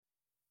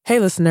Hey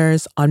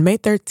listeners, on May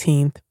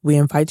 13th, we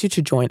invite you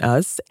to join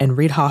us and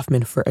Reid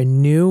Hoffman for a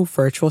new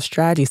virtual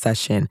strategy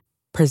session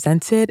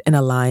presented in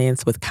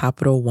alliance with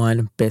Capital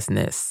One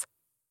Business.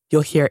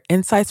 You'll hear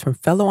insights from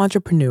fellow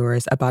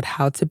entrepreneurs about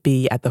how to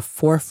be at the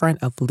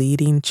forefront of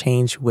leading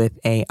change with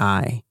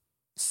AI.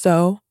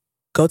 So,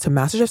 go to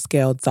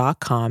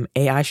mastersofscale.com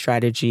AI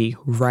strategy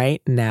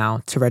right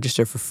now to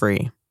register for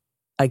free.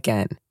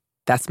 Again,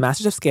 that's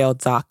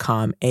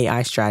mastersofscale.com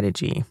AI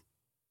strategy.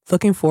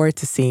 Looking forward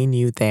to seeing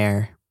you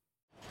there.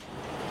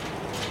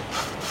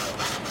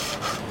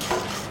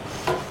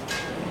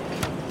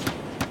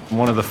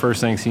 One of the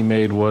first things he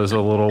made was a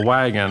little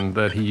wagon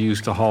that he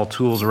used to haul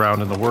tools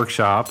around in the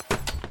workshop.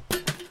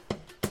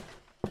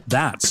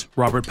 That's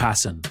Robert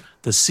Passon,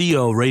 the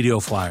CEO of Radio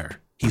Flyer.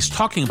 He's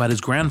talking about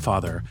his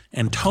grandfather,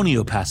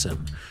 Antonio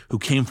Passon, who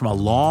came from a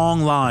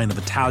long line of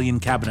Italian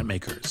cabinet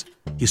makers.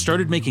 He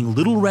started making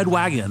little red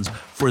wagons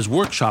for his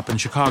workshop in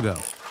Chicago,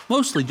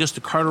 mostly just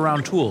to cart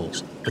around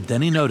tools. But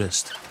then he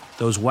noticed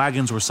those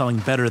wagons were selling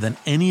better than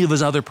any of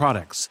his other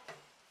products.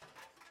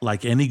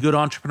 Like any good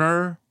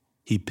entrepreneur,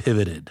 he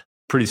pivoted.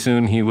 Pretty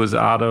soon he was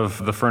out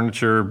of the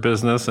furniture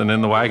business and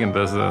in the wagon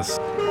business.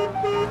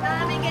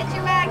 Come and get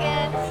your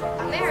wagons.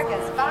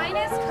 America's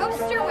finest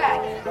coaster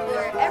wagon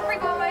for every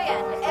boy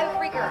and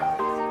every girl.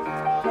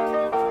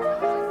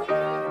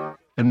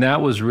 And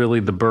that was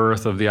really the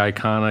birth of the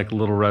iconic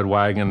Little Red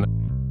Wagon.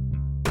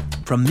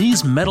 From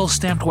these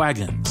metal-stamped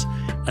wagons,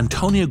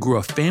 Antonio grew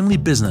a family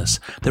business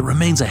that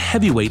remains a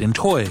heavyweight in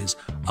toys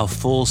a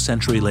full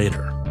century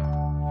later.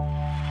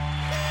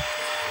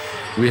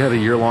 We had a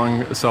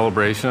year-long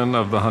celebration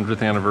of the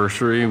 100th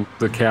anniversary.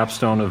 The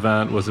capstone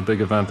event was a big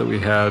event that we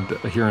had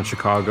here in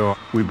Chicago.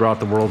 We brought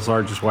the world's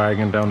largest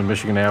wagon down to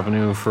Michigan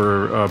Avenue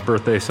for a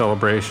birthday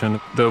celebration.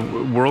 The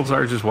world's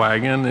largest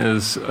wagon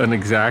is an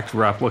exact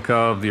replica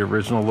of the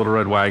original Little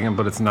Red Wagon,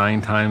 but it's 9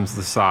 times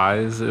the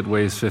size. It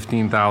weighs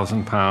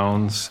 15,000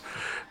 pounds.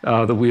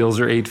 The wheels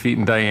are 8 feet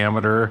in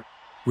diameter.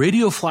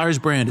 Radio Flyer's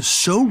brand is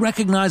so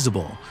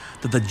recognizable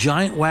that the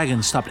giant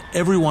wagon stopped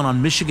everyone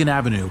on Michigan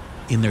Avenue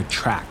in their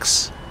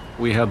tracks.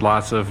 We had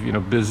lots of,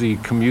 busy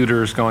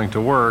commuters going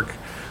to work,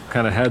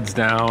 kind of heads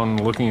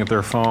down, looking at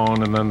their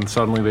phone, and then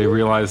suddenly they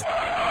realized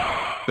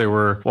they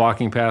were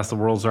walking past the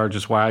world's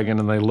largest wagon,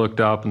 and they looked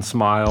up and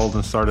smiled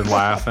and started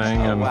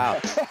laughing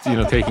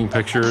and, taking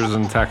pictures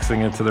and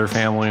texting it to their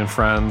family and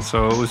friends.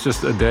 So it was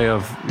just a day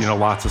of,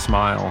 lots of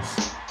smiles.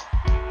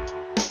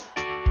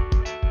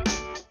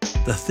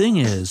 The thing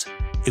is,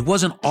 it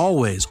wasn't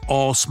always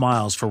all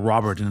smiles for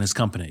Robert and his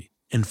company.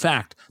 In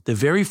fact, the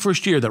very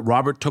first year that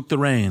Robert took the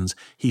reins,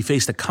 he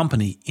faced a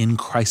company in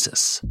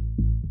crisis.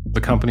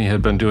 The company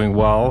had been doing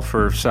well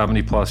for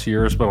 70 plus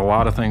years, but a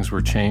lot of things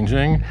were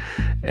changing,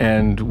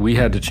 and we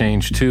had to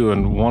change too.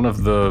 And one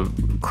of the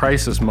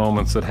crisis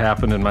moments that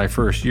happened in my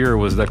first year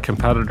was that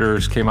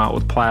competitors came out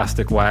with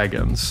plastic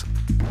wagons,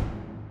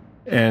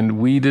 and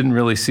we didn't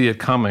really see it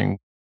coming.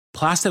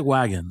 Plastic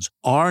wagons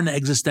are an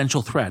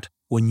existential threat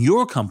when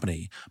your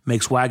company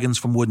makes wagons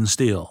from wood and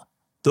steel.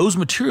 Those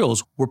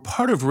materials were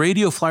part of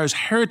Radio Flyer's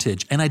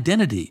heritage and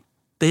identity.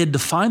 They had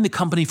defined the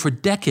company for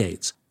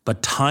decades,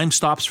 but time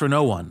stops for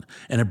no one,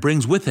 and it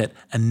brings with it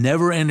a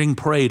never-ending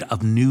parade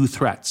of new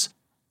threats.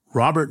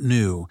 Robert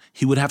knew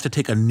he would have to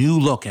take a new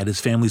look at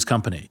his family's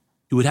company.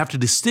 He would have to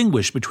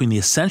distinguish between the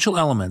essential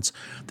elements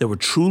that were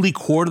truly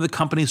core to the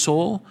company's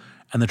soul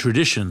and the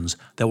traditions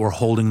that were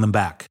holding them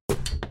back.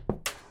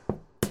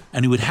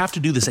 And he would have to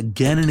do this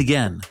again and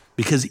again,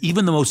 because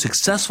even the most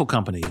successful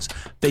companies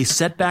face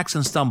setbacks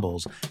and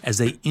stumbles as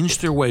they inch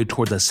their way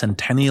towards a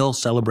centennial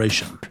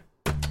celebration.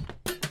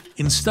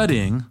 In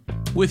studying,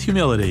 with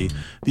humility,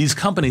 these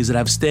companies that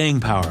have staying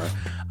power,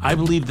 I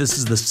believe this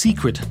is the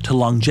secret to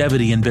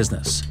longevity in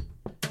business.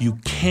 You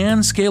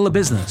can scale a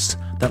business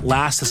that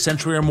lasts a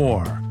century or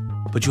more,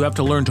 but you have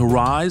to learn to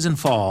rise and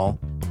fall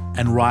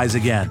and rise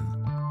again.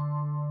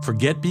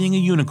 Forget being a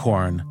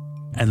unicorn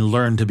and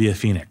learn to be a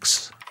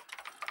phoenix.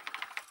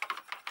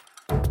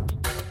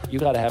 You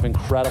got to have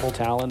incredible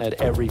talent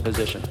at every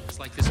position. It's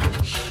like this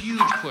huge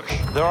push.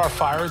 There are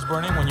fires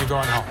burning when you're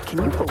going home.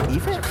 Can you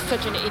believe it?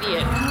 Such an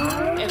idiot.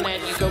 And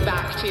then you go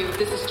back to,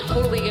 this is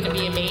totally going to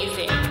be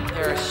amazing.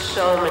 There are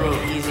so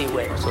many easy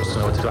ways. So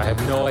know what to do. I have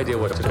no idea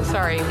what to do.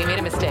 Sorry, we made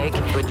a mistake.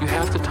 But you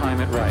have to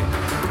time it right.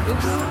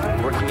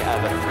 Oops. Working out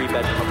of a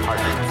 3-bedroom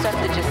apartment. Stuff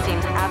that just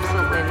seems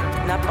absolutely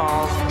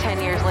nutballs.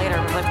 10 years later,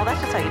 we're like, well, that's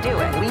just how you do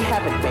it. We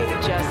haven't made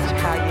it. Just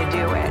how you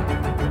do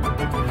it.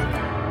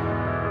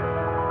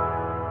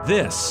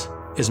 This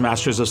is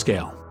Masters of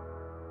Scale.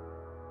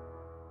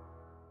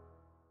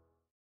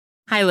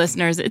 Hi,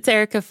 listeners. It's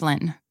Erica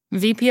Flynn,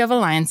 VP of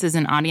Alliances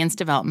and Audience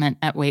Development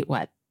at Wait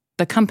What,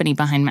 the company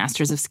behind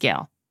Masters of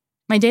Scale.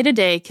 My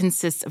day-to-day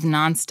consists of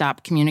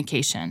nonstop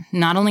communication,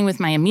 not only with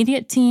my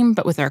immediate team,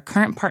 but with our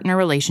current partner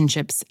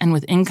relationships and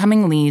with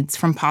incoming leads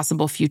from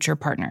possible future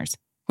partners,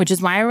 which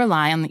is why I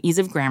rely on the ease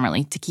of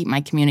Grammarly to keep my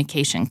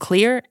communication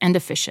clear and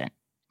efficient.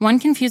 One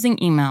confusing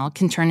email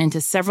can turn into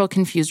several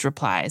confused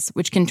replies,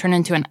 which can turn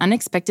into an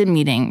unexpected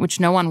meeting which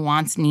no one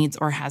wants, needs,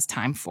 or has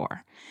time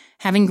for.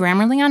 Having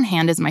Grammarly on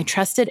hand as my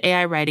trusted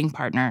AI writing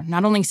partner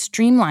not only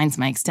streamlines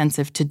my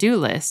extensive to-do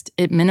list,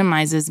 it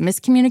minimizes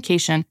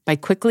miscommunication by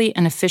quickly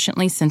and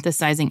efficiently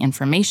synthesizing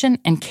information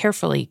and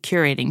carefully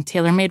curating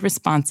tailor-made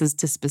responses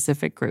to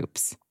specific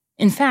groups.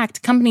 In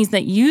fact, companies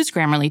that use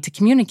Grammarly to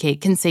communicate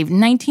can save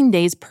 19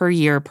 days per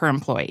year per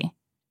employee.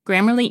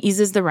 Grammarly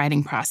eases the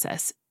writing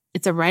process.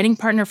 It's a writing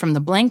partner from the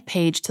blank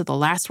page to the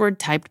last word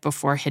typed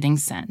before hitting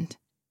send.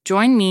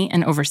 Join me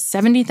and over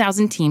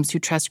 70,000 teams who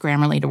trust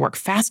Grammarly to work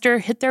faster,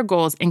 hit their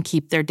goals, and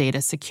keep their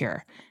data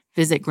secure.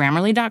 Visit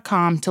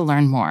Grammarly.com to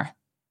learn more.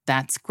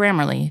 That's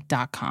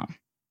Grammarly.com.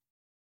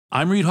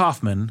 I'm Reid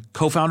Hoffman,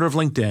 co-founder of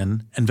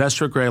LinkedIn,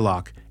 investor at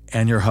Greylock,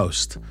 and your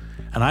host.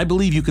 And I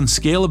believe you can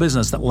scale a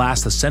business that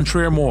lasts a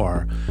century or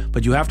more,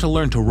 but you have to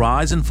learn to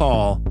rise and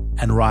fall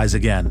and rise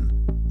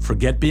again.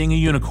 Forget being a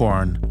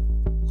unicorn,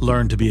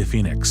 learn to be a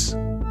phoenix.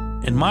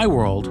 In my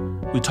world,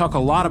 we talk a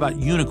lot about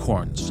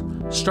unicorns,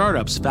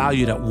 startups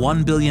valued at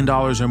 $1 billion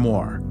or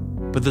more.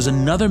 But there's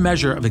another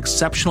measure of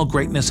exceptional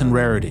greatness and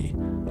rarity,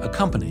 a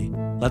company,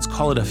 let's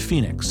call it a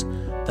phoenix,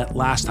 that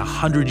lasts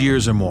 100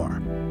 years or more.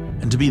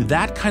 And to be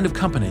that kind of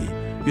company,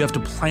 you have to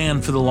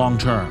plan for the long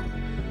term.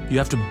 You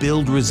have to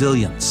build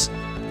resilience.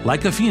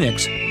 Like a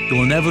phoenix,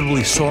 you'll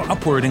inevitably soar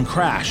upward and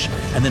crash,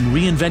 and then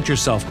reinvent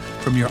yourself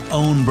from your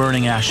own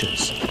burning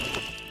ashes.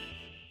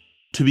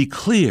 To be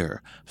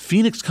clear,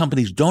 Phoenix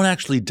companies don't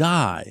actually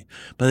die,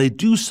 but they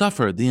do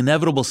suffer the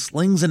inevitable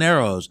slings and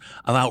arrows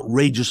of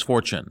outrageous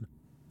fortune.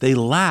 They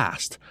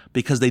last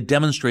because they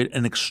demonstrate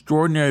an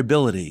extraordinary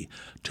ability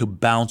to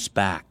bounce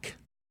back.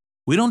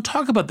 We don't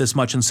talk about this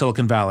much in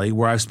Silicon Valley,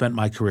 where I've spent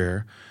my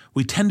career.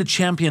 We tend to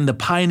champion the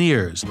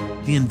pioneers,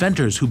 the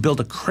inventors who build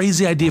a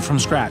crazy idea from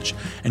scratch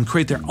and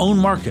create their own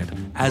market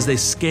as they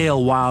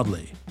scale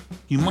wildly.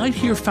 You might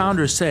hear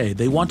founders say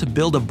they want to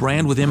build a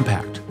brand with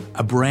impact,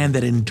 a brand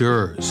that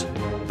endures.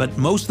 But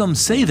most of them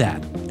say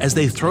that as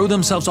they throw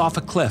themselves off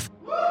a cliff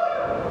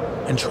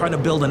and try to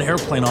build an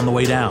airplane on the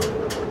way down.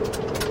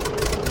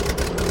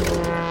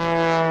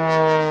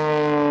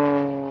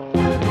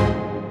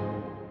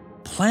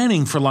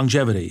 Planning for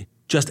longevity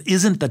just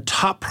isn't the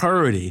top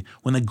priority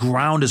when the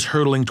ground is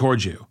hurtling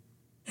towards you.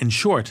 In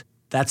short,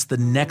 that's the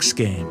next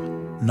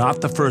game,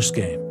 not the first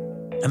game.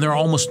 And there are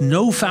almost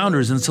no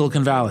founders in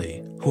Silicon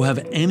Valley who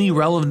have any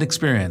relevant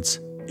experience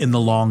in the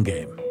long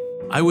game.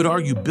 I would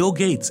argue Bill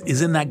Gates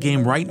is in that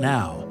game right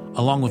now,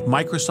 along with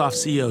Microsoft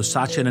CEO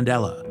Satya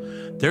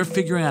Nadella. They're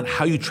figuring out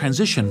how you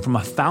transition from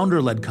a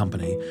founder-led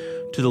company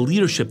to the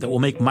leadership that will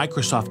make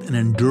Microsoft an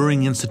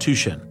enduring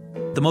institution.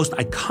 The most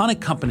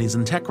iconic companies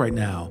in tech right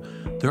now,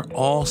 they're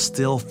all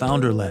still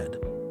founder-led.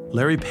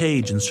 Larry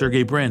Page and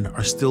Sergey Brin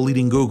are still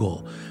leading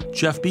Google.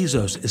 Jeff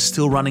Bezos is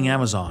still running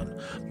Amazon.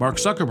 Mark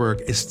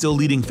Zuckerberg is still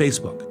leading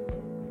Facebook.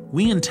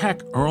 We in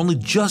tech are only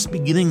just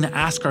beginning to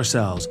ask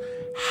ourselves,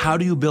 how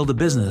do you build a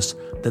business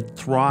that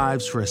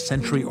thrives for a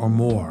century or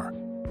more?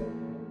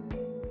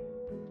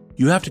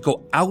 You have to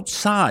go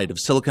outside of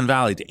Silicon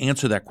Valley to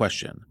answer that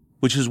question,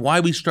 which is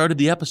why we started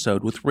the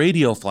episode with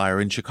Radio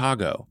Flyer in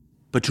Chicago.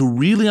 But to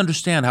really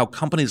understand how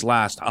companies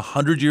last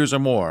 100 years or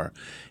more,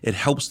 it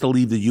helps to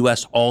leave the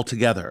U.S.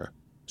 altogether.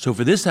 So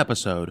for this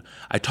episode,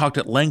 I talked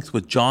at length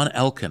with John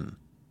Elkann.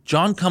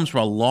 John comes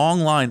from a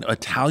long line of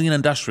Italian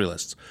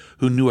industrialists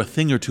who knew a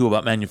thing or two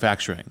about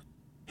manufacturing.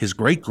 His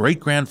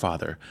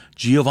great-great-grandfather,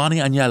 Giovanni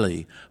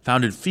Agnelli,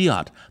 founded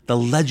Fiat, the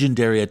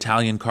legendary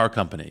Italian car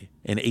company,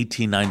 in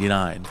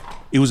 1899.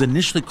 It was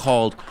initially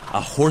called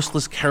a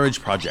horseless carriage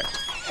project.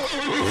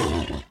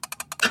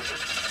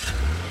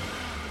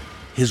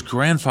 His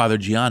grandfather,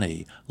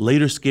 Gianni,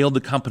 later scaled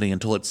the company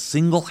until it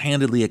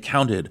single-handedly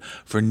accounted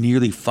for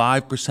nearly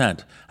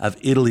 5% of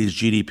Italy's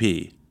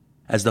GDP.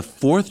 As the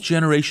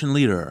fourth-generation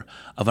leader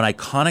of an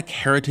iconic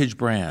heritage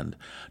brand,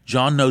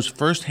 John knows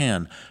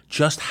firsthand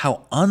just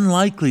how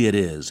unlikely it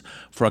is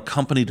for a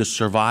company to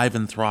survive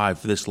and thrive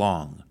for this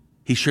long.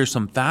 He shares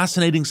some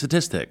fascinating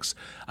statistics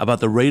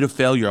about the rate of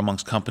failure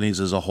amongst companies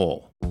as a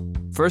whole.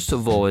 First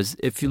of all,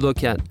 if you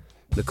look at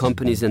the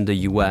companies in the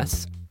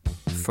U.S.,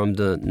 from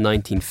the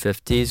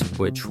 1950s,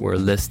 which were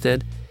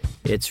listed,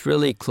 it's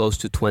really close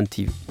to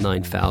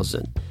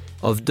 29,000.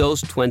 Of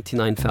those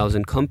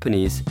 29,000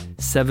 companies,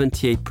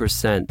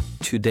 78%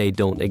 today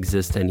don't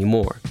exist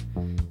anymore.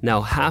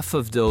 Now, half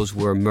of those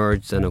were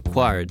merged and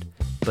acquired,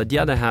 but the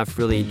other half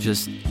really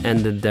just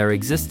ended their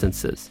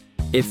existences.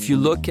 If you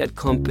look at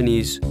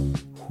companies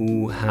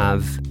who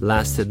have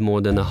lasted more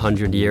than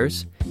 100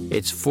 years,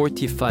 it's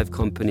 45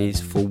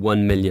 companies for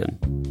 1 million.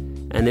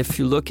 And if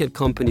you look at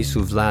companies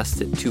who've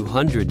lasted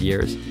 200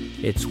 years,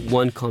 it's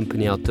one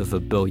company out of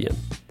 1 billion.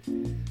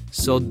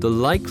 So the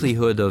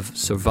likelihood of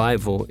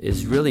survival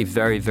is really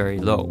very, very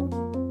low.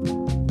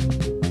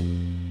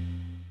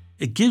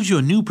 It gives you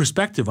a new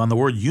perspective on the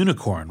word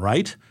unicorn,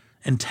 right?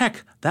 In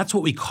tech, that's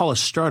what we call a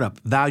startup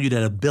valued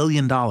at $1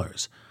 billion.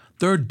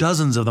 There are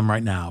dozens of them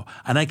right now,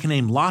 and I can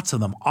name lots of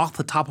them off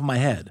the top of my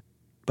head.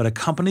 But a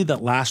company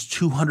that lasts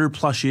 200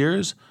 plus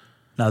years?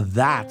 Now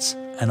that's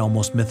an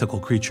almost mythical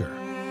creature.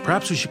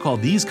 Perhaps we should call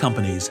these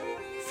companies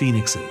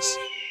phoenixes.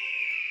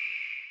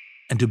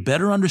 And to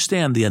better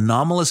understand the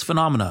anomalous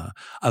phenomena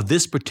of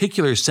this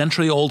particular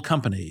century-old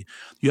company,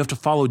 you have to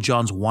follow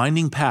John's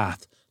winding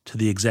path to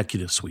the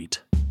executive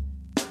suite.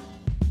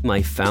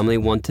 My family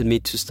wanted me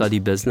to study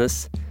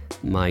business.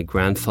 My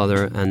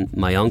grandfather and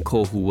my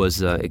uncle, who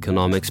was an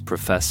economics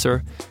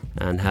professor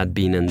and had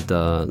been in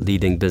the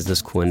leading business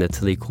school in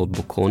Italy called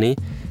Bocconi,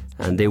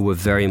 and they were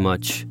very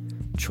much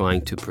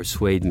trying to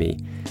persuade me.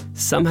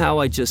 Somehow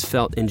I just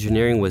felt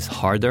engineering was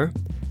harder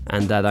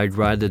and that I'd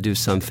rather do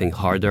something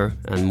harder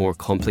and more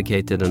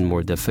complicated and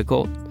more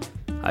difficult.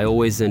 I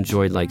always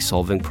enjoyed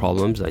solving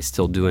problems. I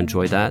still do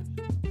enjoy that.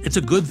 It's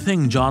a good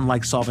thing John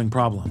liked solving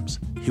problems.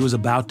 He was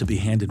about to be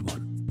handed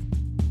one.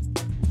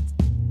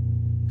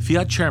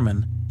 Fiat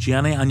chairman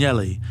Gianni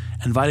Agnelli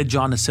invited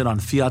John to sit on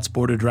Fiat's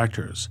board of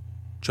directors.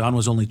 John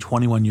was only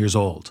 21 years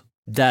old.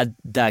 That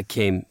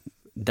came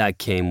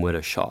with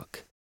a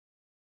shock.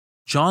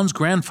 John's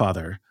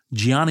grandfather,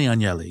 Gianni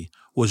Agnelli,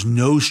 was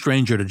no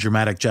stranger to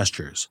dramatic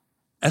gestures.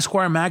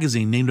 Esquire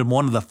magazine named him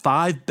one of the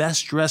 5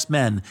 best-dressed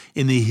men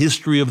in the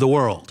history of the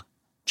world.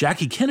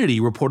 Jackie Kennedy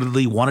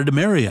reportedly wanted to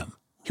marry him.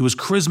 He was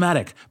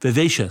charismatic,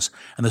 vivacious,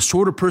 and the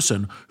sort of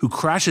person who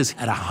crashes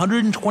at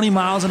 120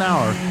 miles an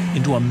hour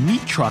into a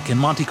meat truck in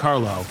Monte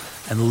Carlo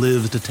and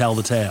lives to tell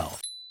the tale.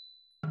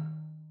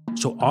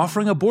 So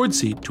offering a board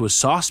seat to a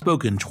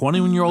soft-spoken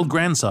 21-year-old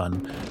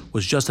grandson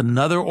was just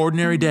another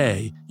ordinary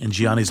day in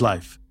Gianni's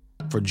life.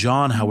 For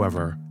John,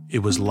 however, it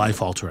was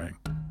life-altering.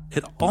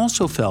 It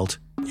also felt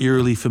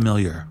eerily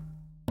familiar.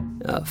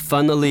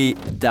 Funnily,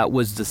 that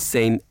was the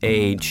same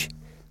age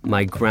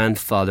my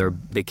grandfather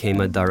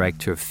became a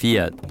director of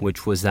Fiat,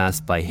 which was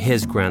asked by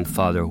his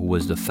grandfather, who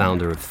was the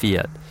founder of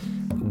Fiat.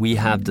 We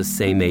have the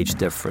same age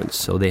difference,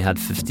 so they had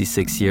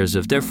 56 years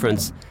of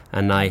difference,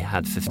 and I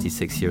had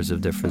 56 years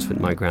of difference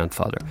with my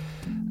grandfather.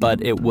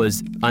 But it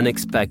was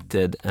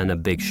unexpected and a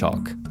big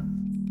shock.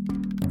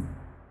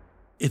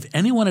 If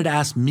anyone had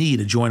asked me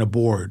to join a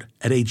board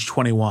at age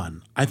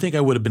 21, I think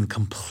I would have been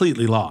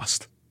completely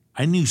lost.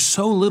 I knew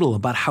so little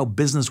about how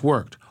business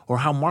worked or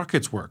how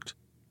markets worked.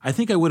 I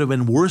think I would have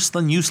been worse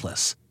than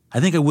useless. I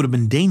think I would have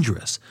been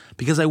dangerous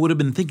because I would have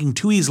been thinking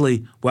too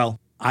easily, well,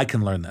 I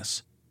can learn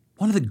this.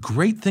 One of the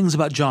great things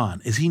about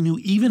John is he knew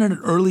even at an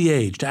early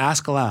age to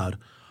ask aloud,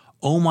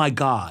 oh my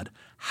God,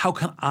 how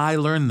can I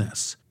learn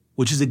this?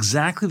 Which is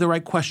exactly the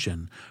right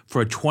question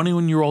for a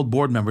 21-year-old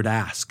board member to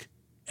ask.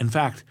 In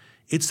fact,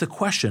 it's the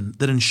question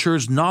that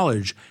ensures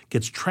knowledge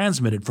gets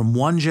transmitted from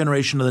one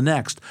generation to the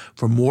next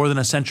for more than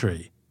a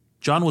century.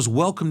 John was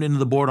welcomed into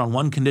the board on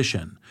one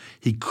condition.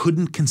 He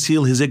couldn't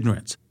conceal his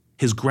ignorance.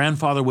 His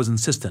grandfather was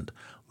insistent.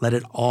 Let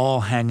it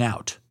all hang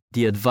out.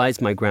 The advice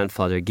my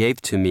grandfather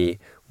gave to me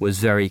was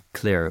very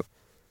clear.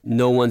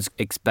 No one's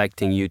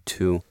expecting you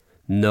to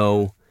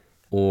know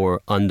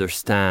or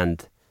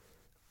understand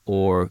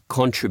or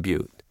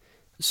contribute.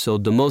 So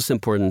the most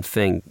important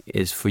thing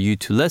is for you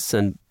to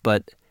listen,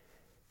 but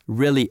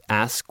really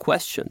ask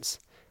questions.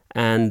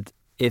 And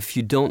if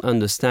you don't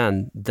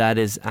understand, that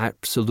is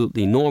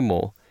absolutely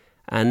normal.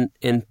 And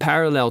in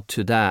parallel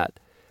to that,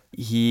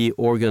 he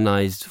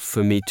organized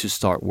for me to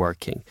start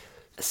working,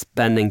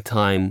 spending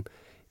time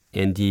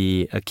in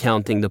the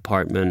accounting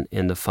department,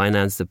 in the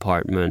finance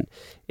department,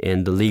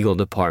 in the legal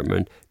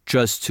department,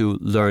 just to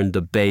learn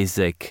the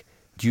basic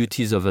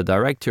duties of a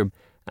director.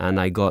 And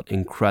I got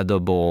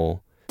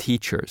incredible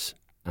teachers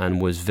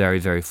and was very,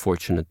 very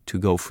fortunate to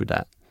go through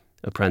that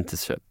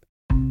apprenticeship.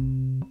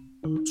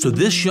 So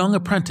this young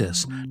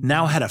apprentice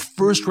now had a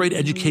first-rate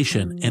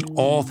education in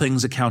all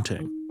things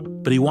accounting,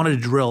 but he wanted to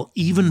drill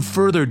even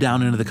further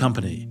down into the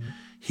company.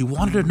 He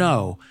wanted to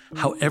know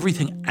how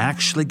everything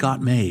actually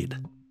got made.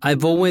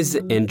 I've always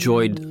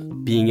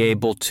enjoyed being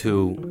able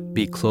to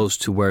be close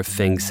to where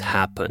things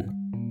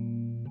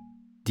happen.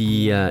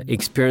 The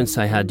experience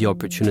I had the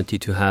opportunity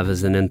to have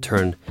as an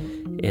intern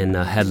in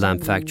a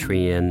headlamp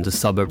factory in the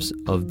suburbs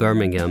of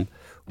Birmingham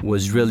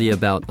was really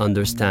about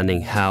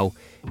understanding how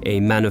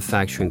a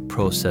manufacturing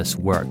process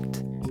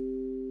worked.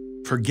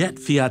 Forget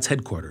Fiat's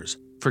headquarters.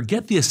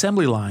 Forget the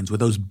assembly lines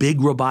with those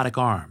big robotic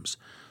arms.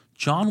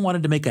 John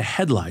wanted to make a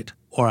headlight,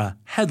 or a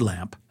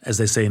headlamp, as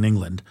they say in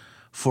England,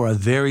 for a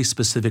very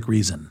specific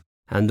reason.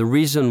 And the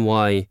reason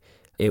why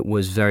it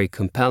was very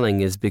compelling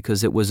is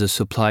because it was a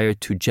supplier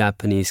to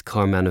Japanese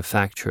car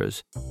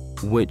manufacturers,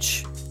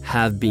 which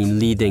have been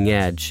leading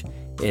edge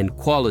in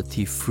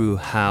quality through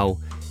how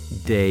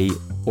they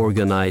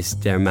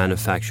organized their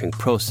manufacturing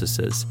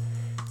processes.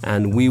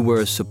 And we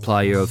were a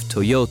supplier of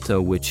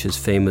Toyota, which is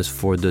famous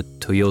for the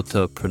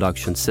Toyota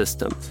production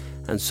system.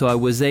 And so I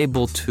was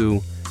able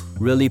to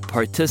really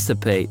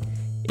participate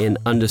in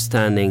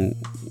understanding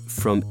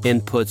from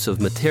inputs of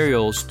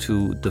materials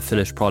to the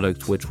finished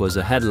product, which was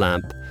a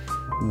headlamp,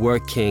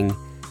 working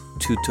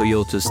to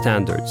Toyota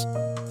standards.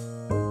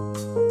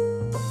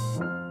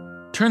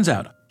 Turns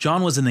out,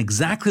 John was in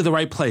exactly the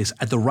right place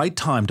at the right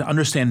time to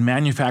understand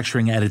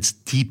manufacturing at its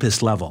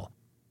deepest level,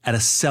 at a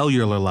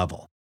cellular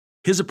level.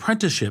 His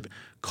apprenticeship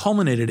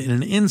culminated in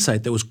an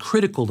insight that was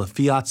critical to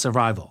Fiat's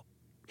survival.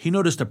 He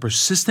noticed a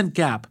persistent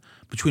gap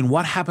between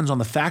what happens on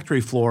the factory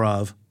floor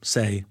of,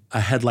 say,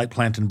 a headlight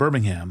plant in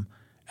Birmingham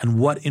and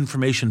what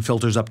information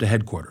filters up to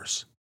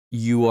headquarters.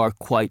 You are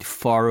quite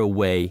far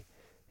away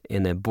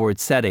in a board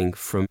setting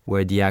from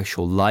where the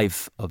actual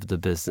life of the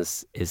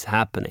business is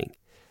happening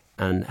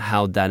and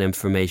how that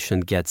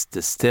information gets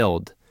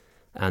distilled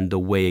and the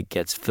way it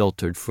gets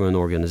filtered through an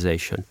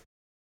organization.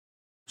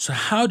 So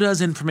how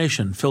does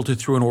information filter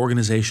through an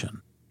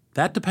organization?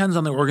 That depends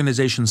on the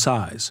organization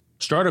size.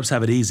 Startups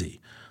have it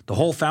easy. The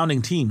whole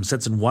founding team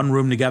sits in one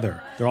room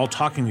together. They're all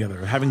talking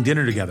together, having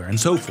dinner together, and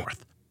so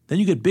forth. Then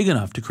you get big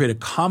enough to create a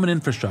common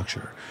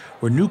infrastructure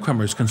where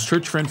newcomers can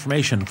search for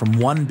information from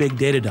one big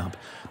data dump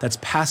that's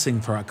passing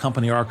for a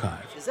company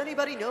archive. Does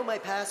anybody know my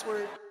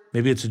password?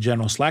 Maybe it's a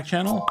general Slack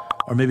channel,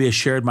 or maybe a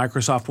shared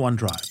Microsoft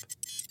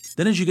OneDrive.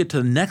 Then as you get to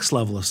the next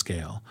level of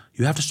scale,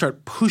 you have to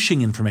start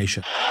pushing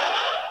information.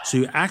 So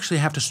you actually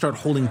have to start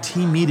holding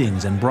team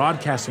meetings and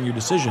broadcasting your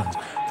decisions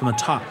from the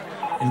top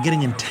and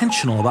getting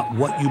intentional about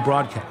what you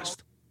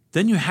broadcast.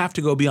 Then you have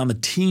to go beyond the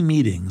team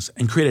meetings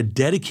and create a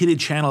dedicated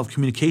channel of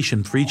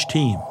communication for each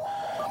team.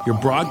 You're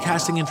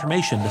broadcasting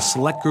information to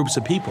select groups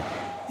of people.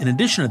 In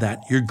addition to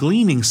that, you're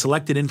gleaning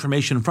selected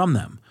information from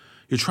them.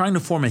 You're trying to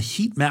form a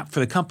heat map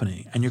for the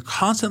company, and you're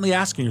constantly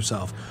asking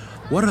yourself,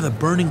 what are the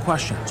burning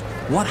questions?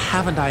 What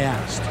haven't I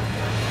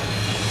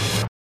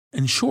asked?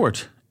 In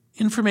short,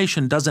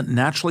 information doesn't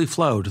naturally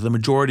flow to the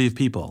majority of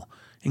people,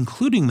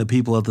 including the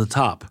people at the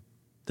top.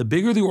 The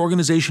bigger the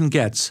organization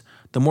gets,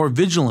 the more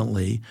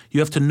vigilantly you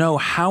have to know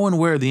how and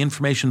where the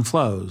information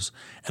flows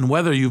and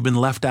whether you've been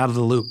left out of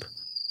the loop.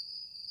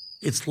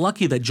 It's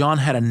lucky that John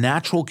had a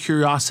natural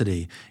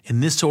curiosity in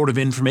this sort of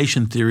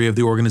information theory of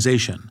the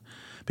organization,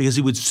 because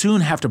he would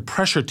soon have to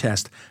pressure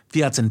test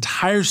Fiat's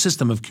entire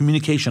system of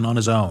communication on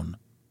his own.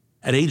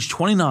 At age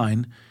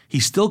 29, he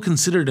still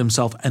considered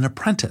himself an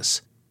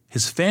apprentice.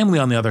 His family,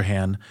 on the other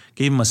hand,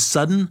 gave him a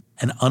sudden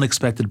and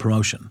unexpected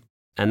promotion.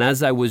 And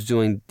as I was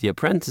doing the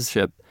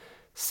apprenticeship,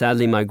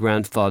 sadly my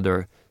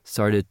grandfather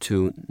started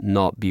to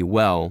not be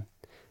well,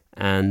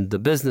 and the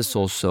business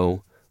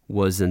also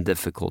was in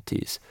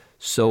difficulties.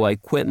 So I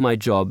quit my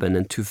job, and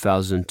in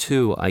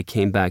 2002, I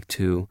came back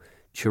to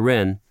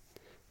Turin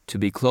to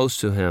be close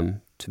to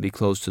him, to be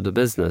close to the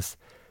business.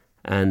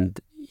 And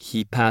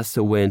he passed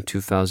away in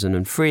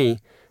 2003,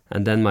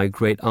 and then my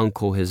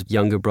great-uncle, his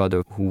younger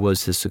brother, who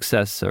was his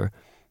successor,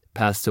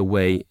 passed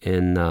away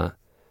in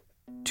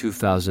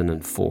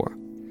 2004.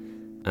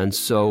 And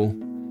so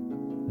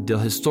the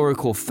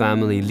historical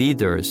family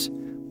leaders,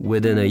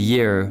 within a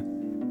year,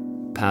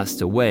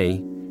 passed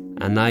away,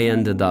 and I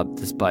ended up,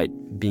 despite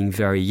being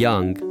very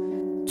young,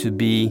 to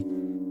be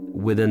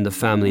within the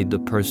family the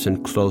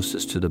person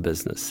closest to the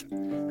business.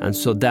 And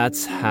so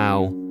that's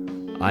how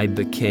I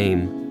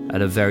became,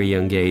 at a very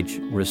young age,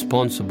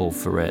 responsible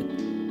for it,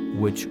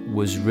 which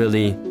was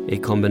really a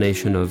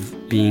combination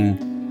of being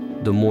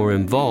the more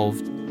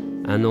involved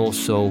and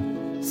also,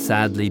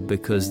 sadly,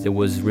 because there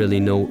was really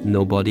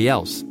nobody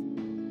else.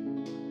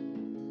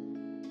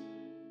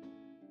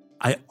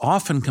 I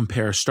often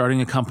compare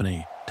starting a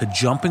company to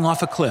jumping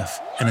off a cliff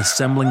and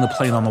assembling the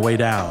plane on the way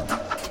down.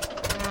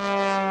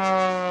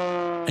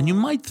 And you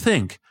might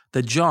think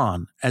that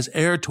John, as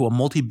heir to a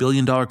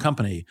multi-billion-dollar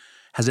company,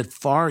 has it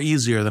far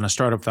easier than a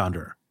startup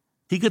founder.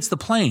 He gets the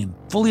plane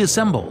fully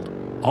assembled.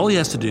 All he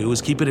has to do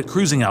is keep it at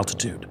cruising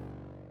altitude.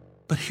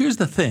 But here's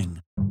the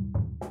thing.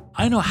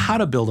 I know how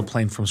to build a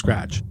plane from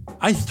scratch.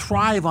 I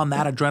thrive on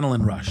that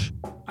adrenaline rush.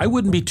 I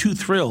wouldn't be too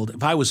thrilled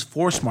if I was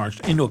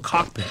force-marched into a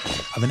cockpit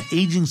of an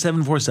aging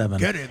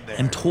 747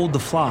 and told to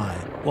fly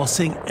while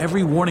seeing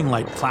every warning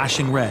light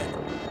flashing red.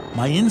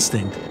 My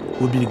instinct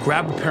would be to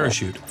grab a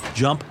parachute,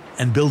 jump,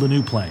 and build a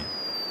new plane.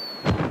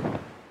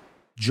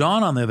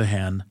 John, on the other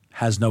hand,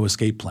 has no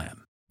escape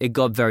plan. It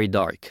got very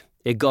dark.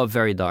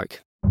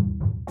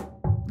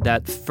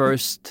 That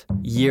first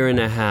year and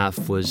a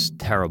half was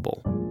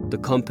terrible. The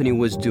company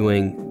was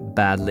doing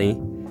badly.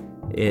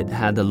 It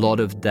had a lot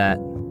of debt,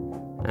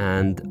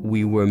 and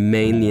we were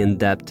mainly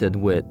indebted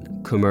with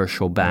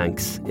commercial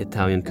banks,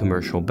 Italian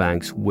commercial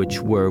banks,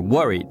 which were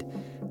worried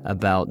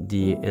about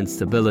the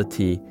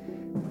instability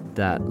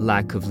that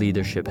lack of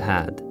leadership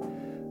had.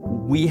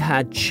 We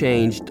had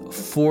changed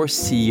 4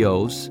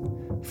 CEOs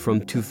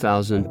from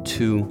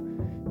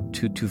 2002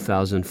 to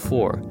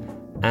 2004.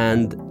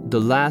 And the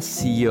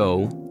last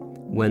CEO,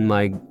 when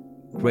my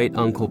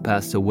great-uncle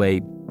passed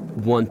away,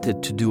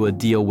 wanted to do a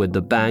deal with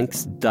the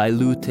banks,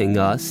 diluting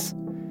us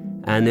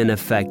and in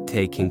effect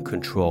taking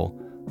control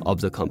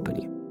of the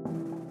company.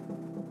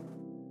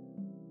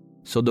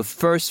 So the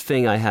first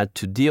thing I had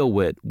to deal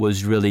with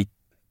was really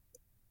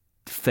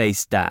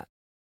face that.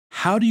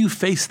 How do you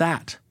face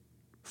that?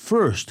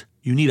 First,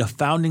 you need a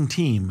founding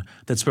team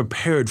that's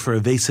prepared for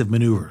evasive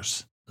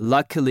maneuvers.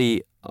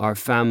 Luckily, our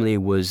family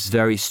was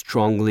very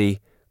strongly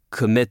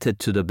committed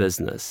to the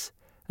business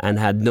and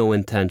had no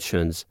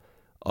intentions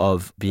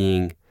of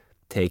being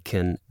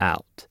taken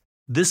out.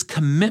 This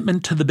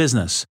commitment to the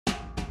business,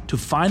 to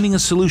finding a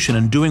solution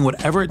and doing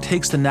whatever it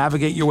takes to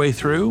navigate your way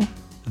through,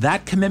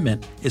 that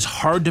commitment is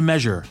hard to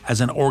measure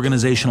as an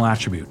organizational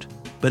attribute.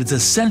 but it's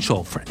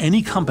essential for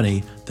any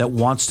company that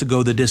wants to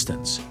go the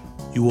distance.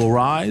 You will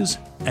rise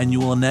and you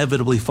will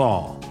inevitably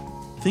fall.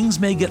 Things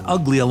may get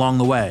ugly along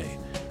the way,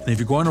 and if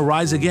you're going to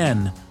rise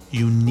again,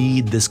 you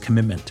need this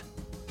commitment.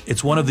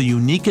 It's one of the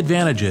unique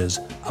advantages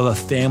of a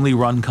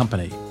family-run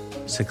company.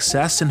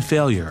 Success and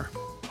failure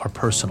are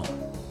personal.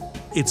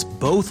 It's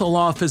both a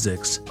law of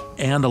physics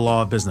and a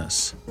law of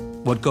business.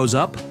 What goes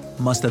up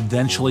must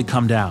eventually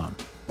come down.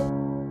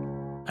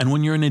 And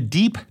when you're in a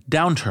deep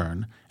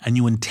downturn and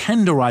you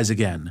intend to rise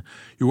again,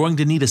 you're going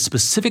to need a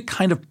specific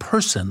kind of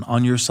person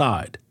on your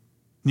side.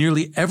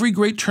 Nearly every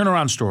great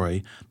turnaround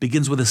story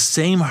begins with the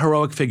same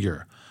heroic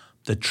figure,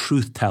 the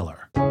truth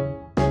teller.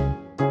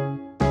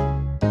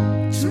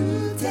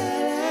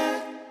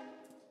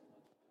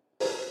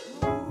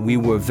 We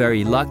were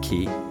very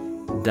lucky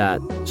that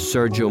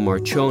Sergio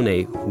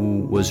Marchionne,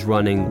 who was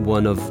running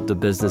one of the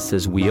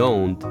businesses we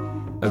owned,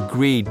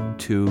 agreed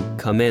to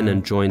come in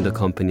and join the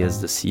company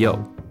as the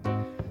CEO.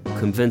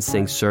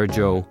 Convincing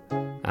Sergio,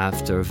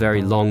 after a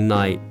very long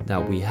night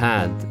that we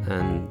had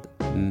and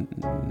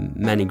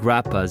many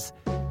grappas,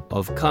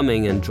 of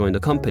coming and join the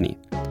company.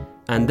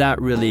 And that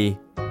really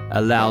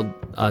allowed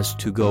us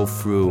to go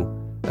through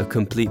a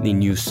completely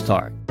new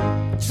start.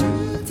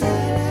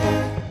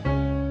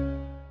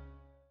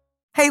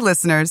 Hey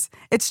listeners,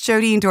 it's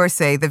Jodine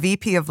Dorsey, the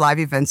VP of Live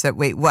Events at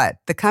Wait What,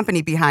 the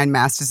company behind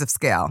Masters of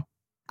Scale.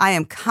 I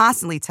am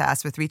constantly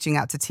tasked with reaching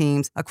out to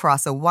teams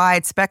across a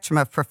wide spectrum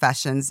of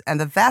professions and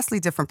the vastly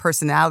different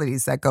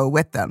personalities that go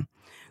with them.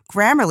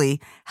 Grammarly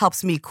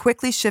helps me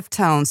quickly shift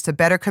tones to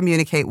better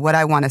communicate what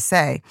I want to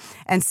say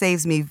and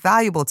saves me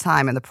valuable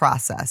time in the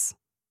process.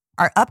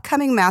 Our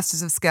upcoming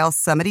Masters of Scale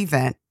Summit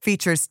event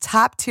features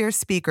top-tier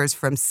speakers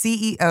from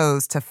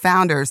CEOs to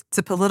founders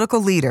to political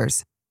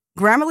leaders.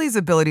 Grammarly's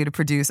ability to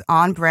produce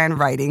on-brand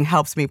writing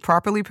helps me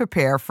properly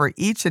prepare for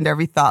each and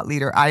every thought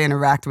leader I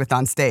interact with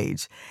on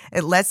stage.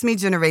 It lets me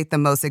generate the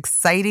most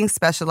exciting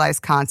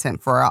specialized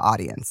content for our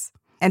audience.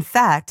 In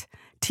fact,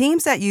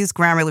 teams that use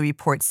Grammarly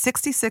report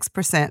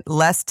 66%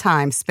 less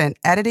time spent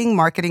editing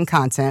marketing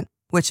content,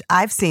 which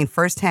I've seen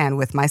firsthand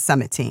with my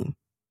Summit team.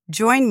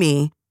 Join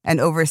me and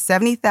over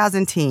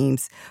 70,000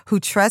 teams who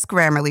trust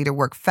Grammarly to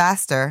work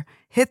faster,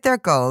 hit their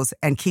goals,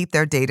 and keep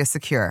their data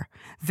secure.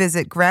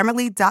 Visit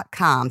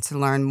Grammarly.com to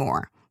learn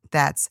more.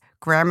 That's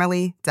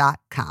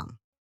Grammarly.com.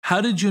 How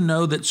did you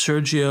know that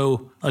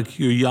Sergio, like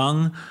you're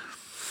young,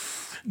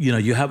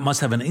 you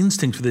must have an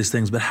instinct for these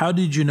things, but how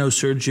did you know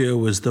Sergio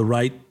was the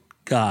right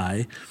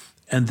guy?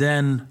 And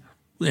then,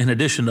 in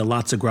addition to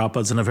lots of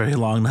grappas and a very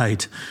long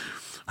night,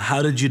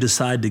 how did you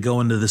decide to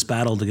go into this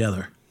battle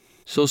together?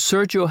 So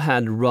Sergio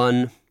had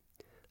run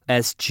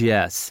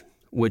SGS,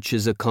 which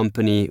is a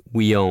company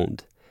we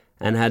owned,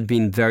 and had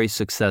been very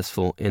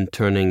successful in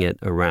turning it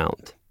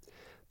around.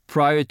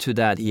 Prior to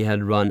that, he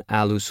had run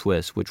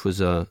AluSwiss, which was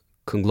a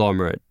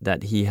conglomerate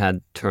that he had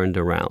turned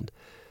around.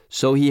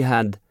 So he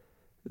had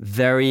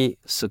very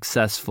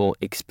successful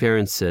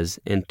experiences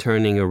in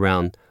turning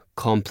around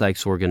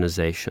complex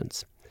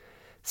organizations.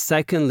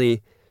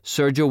 Secondly,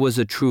 Sergio was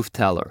a truth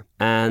teller,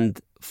 and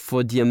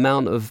for the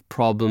amount of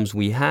problems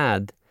we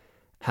had,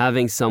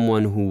 having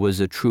someone who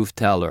was a truth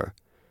teller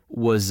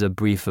was a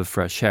breath of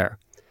fresh air.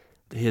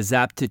 His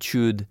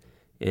aptitude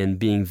in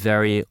being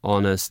very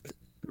honest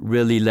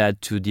really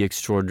led to the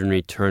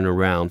extraordinary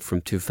turnaround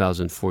from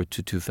 2004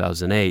 to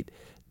 2008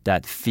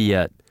 that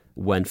Fiat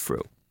went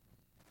through.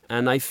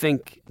 And I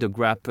think the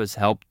grappas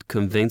helped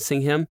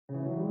convincing him.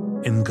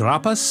 In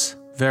Grappas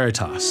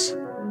Veritas.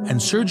 And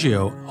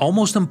Sergio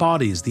almost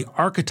embodies the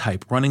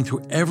archetype running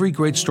through every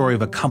great story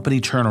of a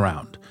company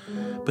turnaround.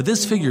 But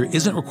this figure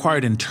isn't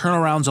required in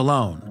turnarounds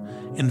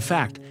alone. In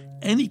fact,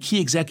 any key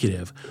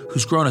executive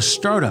who's grown a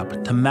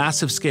startup to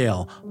massive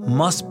scale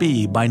must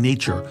be, by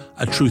nature,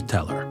 a truth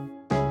teller.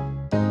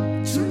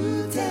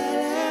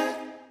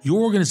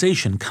 Your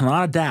organization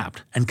cannot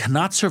adapt and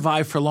cannot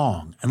survive for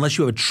long unless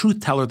you have a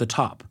truth teller at the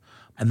top.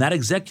 And that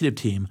executive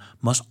team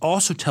must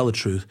also tell the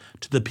truth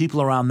to the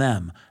people around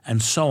them,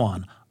 and so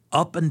on,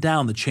 up and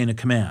down the chain of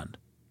command.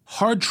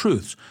 Hard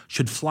truths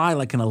should fly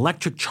like an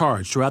electric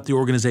charge throughout the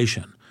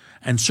organization.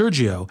 And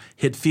Sergio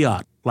hit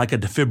Fiat like a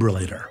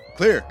defibrillator.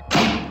 Clear.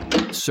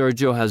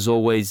 Sergio has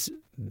always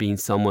been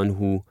someone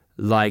who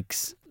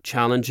likes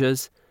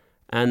challenges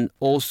and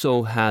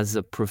also has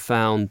a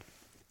profound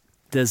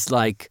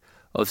dislike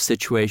of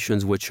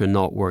situations which are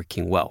not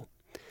working well.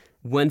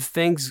 When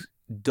things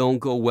don't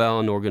go well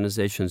in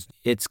organizations,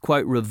 it's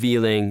quite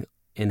revealing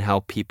in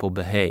how people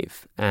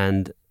behave.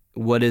 And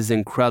what is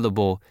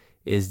incredible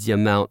is the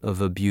amount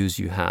of abuse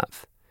you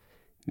have.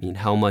 I mean,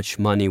 how much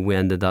money we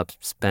ended up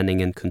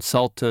spending in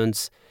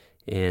consultants,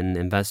 in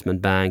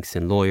investment banks,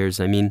 in lawyers.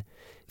 I mean,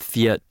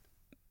 Fiat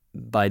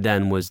by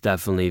then was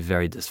definitely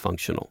very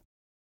dysfunctional.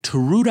 To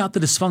root out the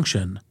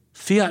dysfunction,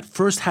 Fiat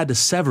first had to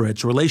sever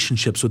its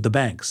relationships with the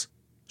banks.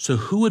 So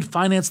who would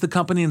finance the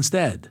company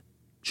instead?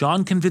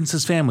 John convinced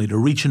his family to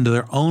reach into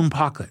their own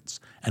pockets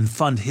and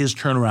fund his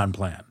turnaround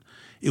plan.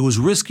 It was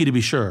risky to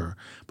be sure,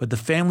 but the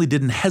family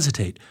didn't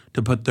hesitate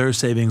to put their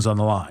savings on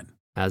the line.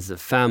 As a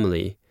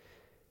family,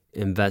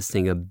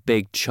 investing a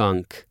big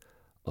chunk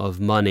of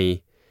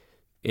money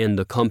in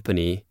the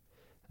company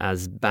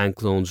as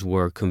bank loans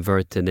were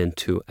converted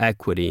into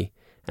equity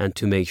and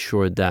to make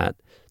sure that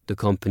the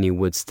company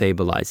would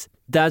stabilize.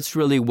 That's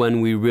really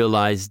when we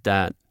realized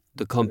that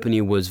the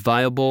company was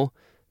viable,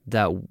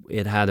 that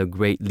it had a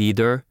great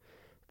leader,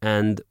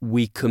 and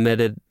we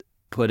committed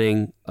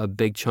putting a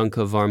big chunk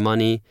of our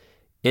money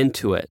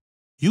into it.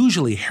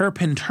 Usually,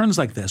 hairpin turns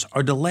like this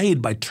are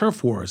delayed by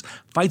turf wars,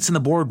 fights in the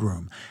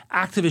boardroom,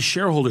 activist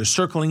shareholders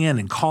circling in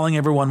and calling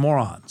everyone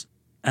morons.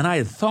 And I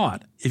had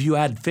thought, if you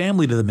add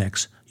family to the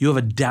mix, you have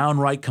a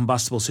downright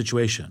combustible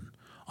situation.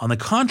 On the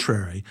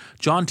contrary,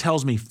 John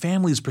tells me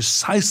family is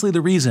precisely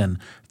the reason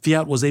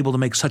Fiat was able to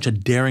make such a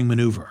daring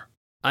maneuver.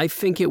 I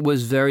think it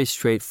was very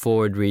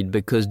straightforward, Reed,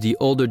 because the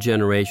older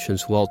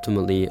generations who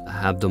ultimately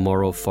have the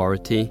moral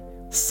authority.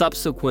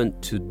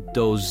 Subsequent to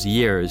those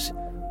years,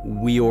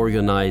 we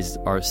organized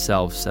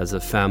ourselves as a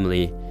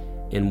family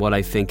in what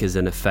I think is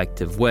an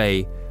effective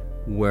way,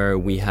 where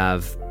we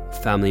have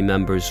family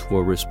members who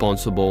are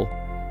responsible,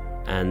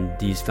 and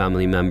these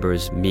family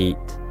members meet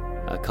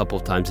a couple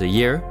times a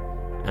year,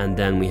 and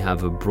then we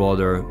have a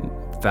broader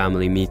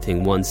family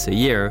meeting once a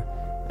year,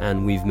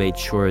 and we've made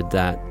sure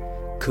that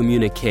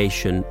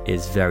communication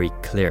is very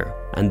clear.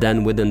 And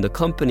then within the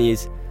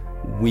companies,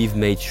 we've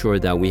made sure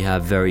that we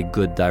have very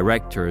good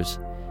directors,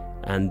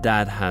 and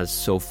that has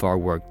so far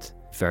worked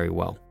very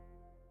well.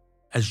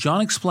 As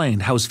John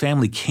explained how his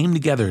family came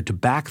together to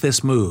back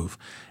this move,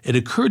 it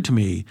occurred to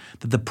me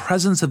that the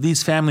presence of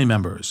these family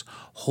members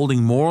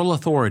holding moral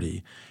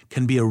authority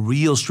can be a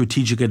real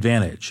strategic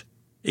advantage.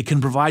 It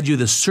can provide you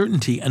the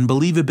certainty and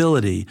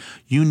believability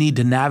you need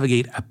to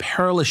navigate a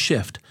perilous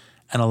shift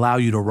and allow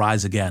you to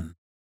rise again.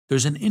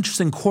 There's an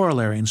interesting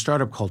corollary in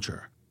startup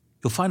culture.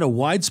 You'll find a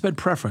widespread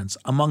preference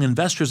among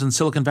investors in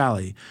Silicon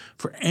Valley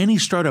for any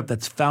startup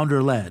that's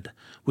founder-led,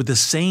 with the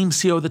same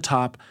CEO at the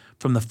top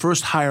from the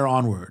first hire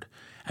onward.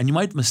 And you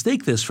might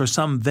mistake this for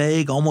some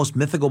vague, almost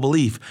mythical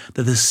belief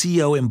that the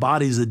CEO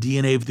embodies the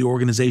DNA of the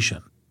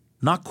organization.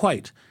 Not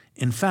quite.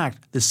 In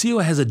fact, the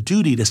CEO has a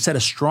duty to set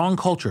a strong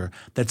culture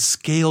that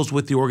scales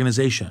with the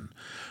organization.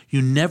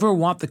 You never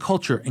want the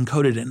culture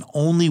encoded in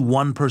only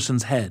one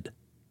person's head.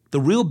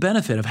 The real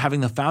benefit of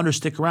having the founder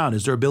stick around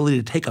is their ability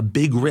to take a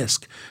big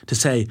risk, to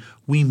say,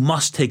 we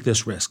must take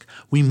this risk.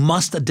 We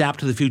must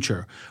adapt to the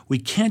future. We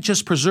can't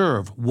just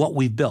preserve what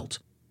we've built.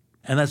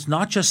 And that's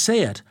not just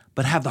say it,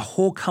 but have the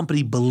whole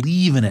company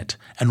believe in it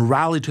and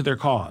rally to their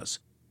cause.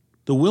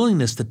 The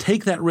willingness to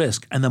take that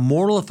risk and the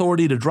moral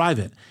authority to drive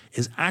it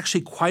is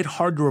actually quite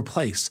hard to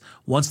replace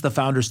once the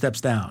founder steps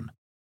down.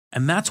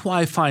 And that's why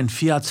I find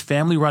Fiat's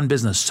family-run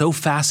business so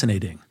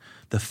fascinating.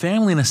 The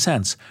family, in a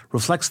sense,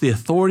 reflects the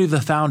authority of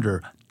the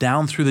founder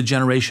down through the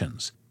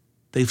generations.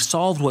 They've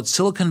solved what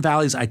Silicon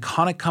Valley's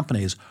iconic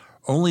companies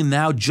are only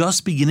now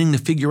just beginning to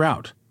figure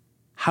out: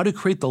 how to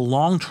create the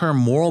long-term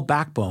moral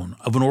backbone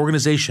of an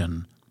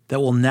organization that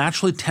will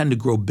naturally tend to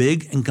grow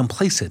big and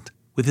complacent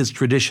with its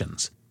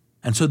traditions.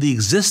 And so the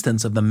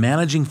existence of the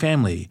managing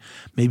family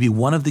may be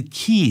one of the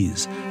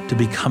keys to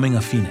becoming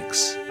a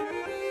phoenix.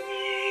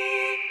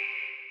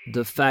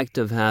 The fact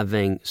of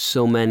having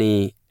so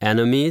many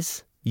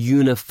enemies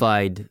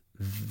unified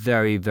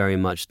very, very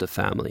much the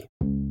family.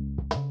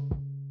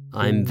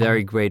 I'm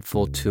very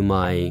grateful to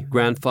my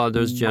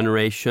grandfather's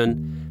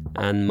generation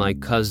and my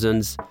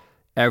cousins.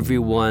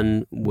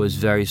 Everyone was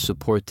very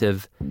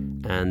supportive,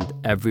 and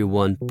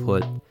everyone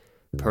put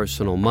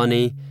personal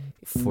money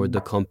for the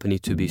company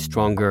to be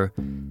stronger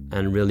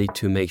and really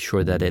to make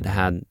sure that it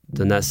had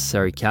the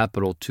necessary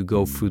capital to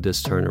go through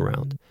this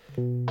turnaround.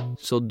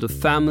 So the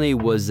family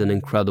was an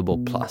incredible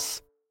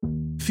plus.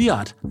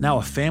 Fiat, now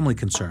a family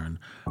concern,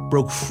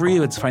 broke free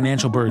of its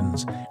financial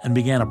burdens and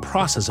began a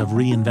process of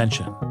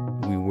reinvention.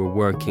 We were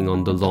working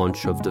on the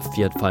launch of the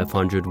Fiat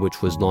 500,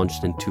 which was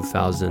launched in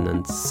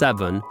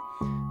 2007,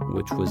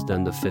 which was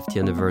then the 50th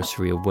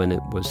anniversary of when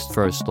it was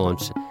first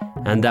launched.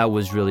 And that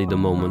was really the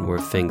moment where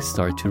things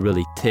started to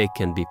really tick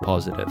and be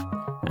positive.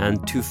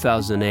 And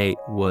 2008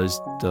 was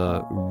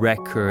the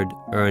record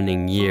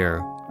earning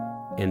year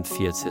in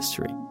Fiat's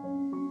history.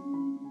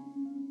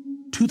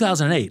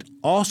 2008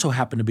 also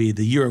happened to be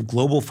the year of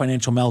global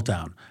financial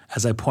meltdown,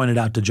 as I pointed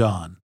out to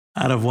John.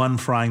 Out of one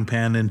frying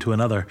pan into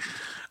another.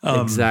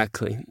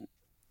 Exactly.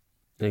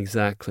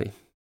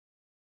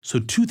 So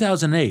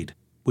 2008,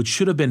 which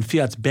should have been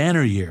Fiat's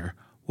banner year,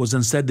 was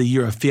instead the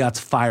year of Fiat's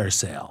fire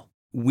sale.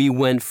 We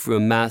went through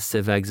a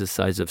massive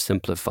exercise of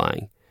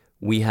simplifying.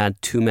 We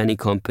had too many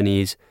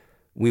companies.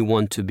 We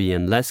want to be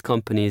in less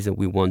companies, and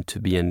we want to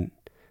be in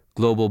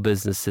global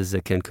businesses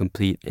that can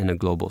compete in a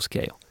global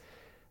scale.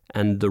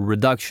 And the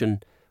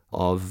reduction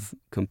of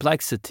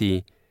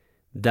complexity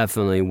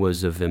definitely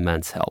was of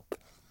immense help.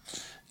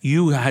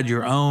 You had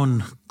your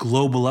own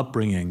global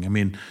upbringing. I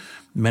mean,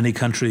 many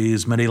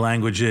countries, many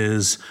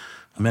languages,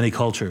 many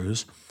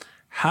cultures.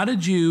 How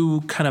did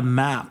you kind of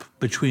map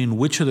between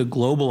which are the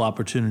global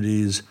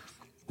opportunities,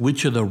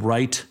 which are the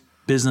right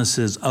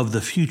businesses of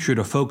the future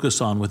to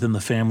focus on within the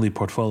family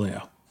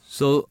portfolio?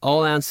 So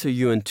I'll answer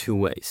you in two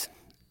ways.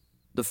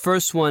 The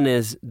first one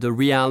is the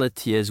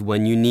reality is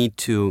when you need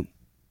to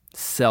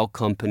sell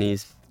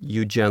companies,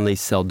 you generally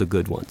sell the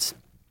good ones.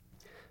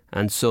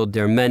 And so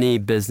there are many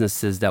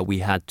businesses that we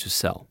had to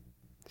sell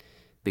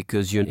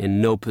because you're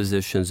in no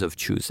positions of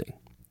choosing.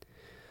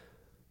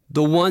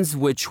 The ones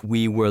which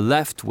we were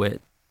left with,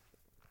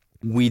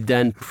 we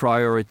then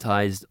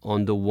prioritized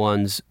on the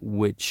ones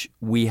which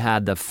we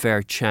had a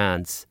fair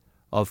chance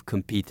of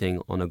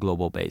competing on a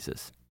global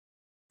basis.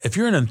 If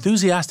you're an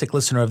enthusiastic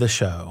listener of this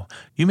show,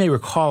 you may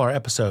recall our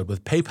episode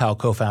with PayPal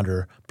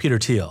co-founder Peter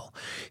Thiel.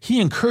 He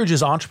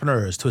encourages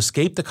entrepreneurs to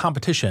escape the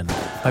competition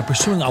by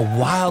pursuing a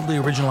wildly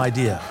original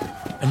idea.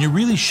 And you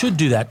really should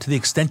do that to the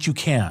extent you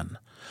can.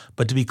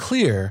 But to be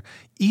clear,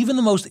 even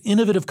the most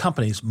innovative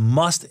companies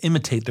must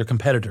imitate their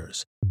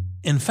competitors.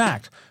 In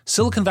fact,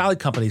 Silicon Valley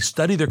companies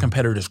study their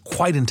competitors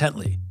quite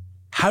intently.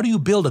 How do you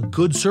build a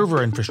good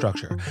server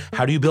infrastructure?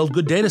 How do you build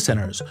good data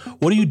centers?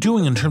 What are you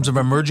doing in terms of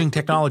emerging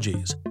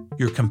technologies?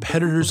 Your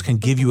competitors can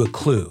give you a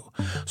clue.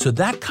 So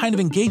that kind of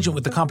engagement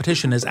with the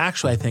competition is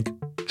actually, I think,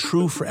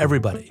 true for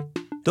everybody.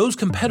 Those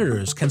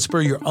competitors can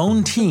spur your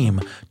own team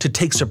to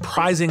take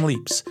surprising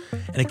leaps,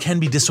 and it can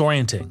be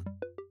disorienting.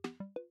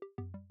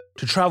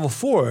 To travel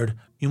forward,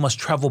 you must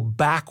travel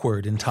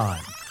backward in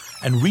time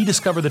and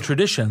rediscover the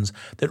traditions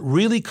that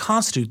really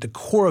constitute the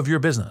core of your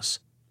business.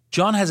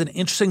 John has an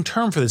interesting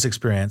term for this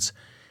experience.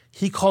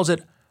 He calls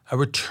it a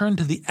return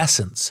to the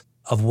essence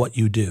of what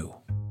you do.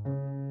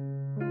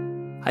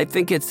 I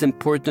think it's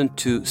important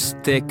to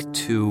stick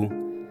to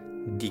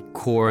the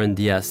core and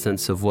the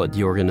essence of what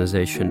the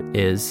organization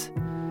is.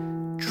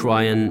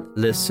 Try and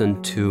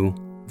listen to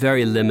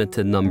very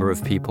limited number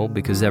of people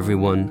because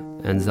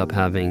everyone ends up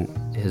having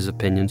his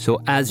opinion.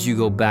 So as you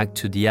go back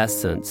to the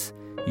essence,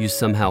 you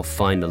somehow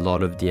find a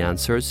lot of the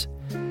answers.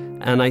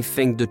 And I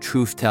think the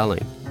truth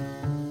telling,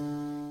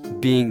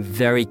 being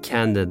very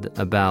candid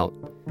about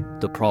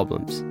the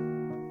problems,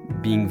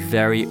 being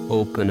very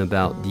open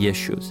about the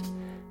issues,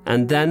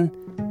 and then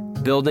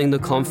building the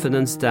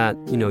confidence that,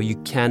 you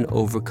can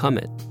overcome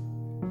it.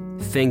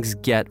 Things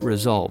get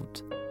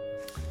resolved.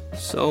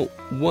 So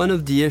one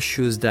of the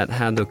issues that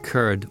had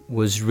occurred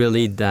was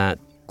really that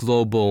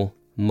global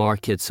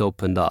markets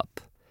opened up.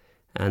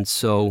 And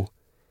so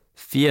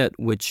Fiat,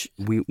 which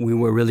we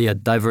were really a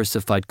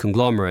diversified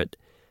conglomerate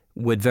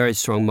with very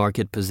strong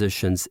market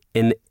positions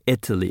in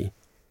Italy,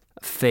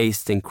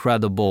 faced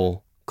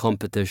incredible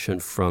competition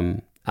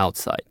from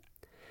outside.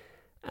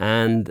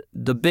 And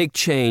the big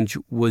change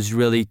was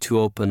really to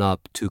open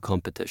up to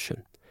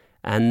competition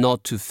and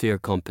not to fear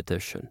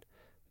competition,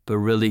 but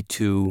really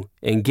to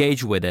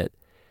engage with it.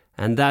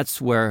 And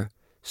that's where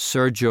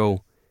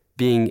Sergio,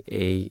 being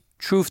a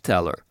truth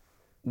teller,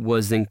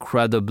 was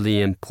incredibly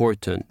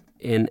important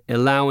in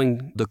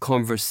allowing the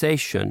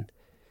conversation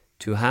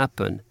to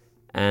happen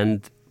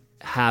and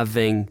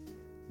having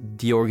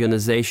the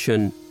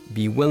organization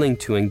be willing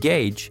to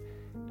engage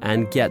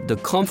and get the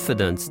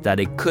confidence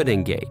that it could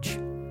engage.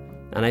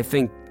 And I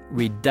think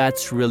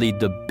that's really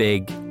the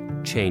big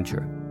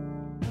changer.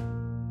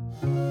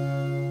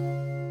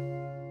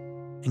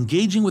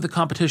 Engaging with the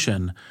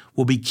competition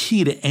will be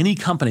key to any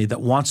company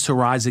that wants to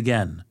rise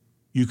again.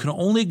 You can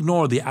only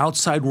ignore the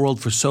outside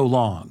world for so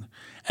long.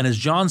 And as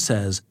John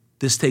says,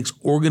 this takes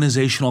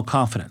organizational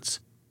confidence.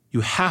 You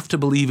have to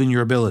believe in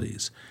your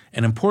abilities.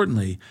 And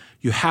importantly,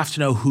 you have to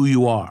know who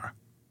you are.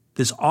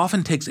 This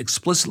often takes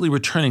explicitly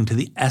returning to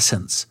the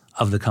essence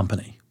of the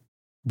company.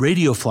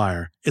 Radio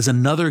Flyer is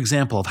another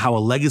example of how a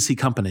legacy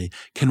company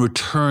can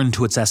return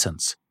to its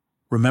essence.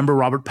 Remember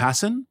Robert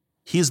Passon?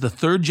 He is the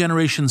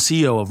third-generation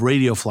CEO of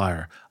Radio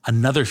Flyer,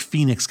 another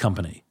Phoenix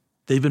company.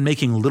 They've been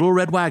making little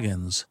red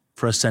wagons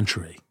for a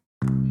century.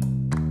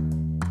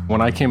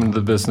 When I came into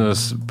the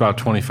business about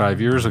 25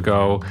 years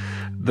ago,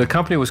 the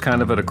company was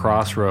kind of at a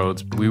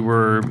crossroads. We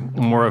were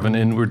more of an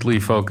inwardly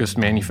focused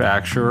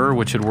manufacturer,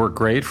 which had worked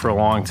great for a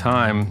long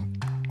time.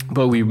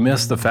 But we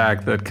missed the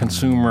fact that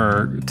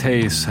consumer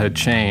tastes had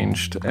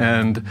changed,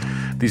 and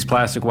these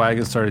plastic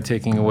wagons started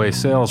taking away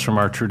sales from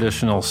our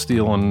traditional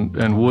steel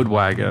and wood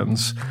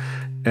wagons.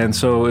 And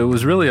so it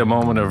was really a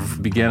moment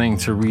of beginning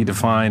to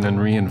redefine and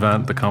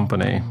reinvent the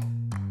company.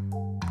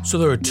 So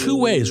there are two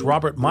ways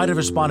Robert might have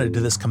responded to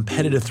this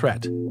competitive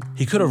threat.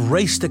 He could have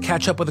raced to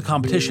catch up with the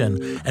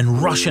competition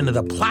and rush into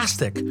the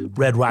plastic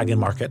red wagon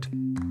market.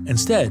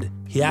 Instead,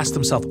 he asked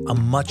himself a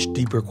much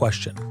deeper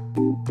question.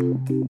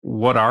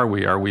 What are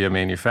we? Are we a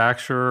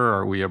manufacturer?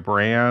 Are we a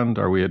brand?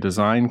 Are we a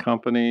design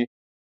company?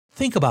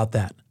 Think about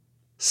that.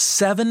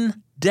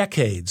 7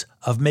 decades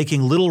of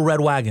making little red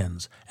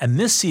wagons, and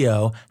this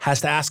CEO has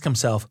to ask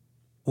himself,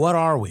 what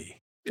are we?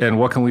 And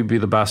what can we be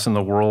the best in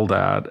the world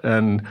at?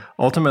 And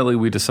ultimately,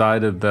 we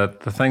decided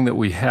that the thing that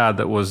we had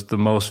that was the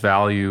most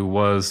value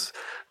was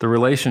the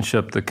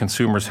relationship that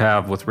consumers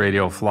have with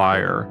Radio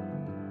Flyer.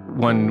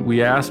 when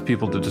we asked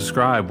people to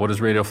describe what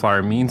does Radio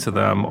Flyer mean to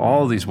them,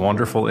 all of these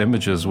wonderful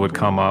images would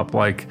come up,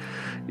 like,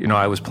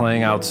 I was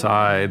playing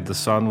outside, the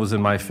sun was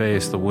in my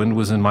face, the wind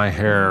was in my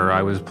hair,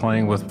 I was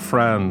playing with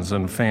friends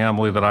and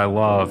family that I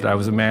loved, I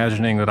was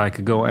imagining that I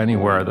could go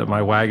anywhere, that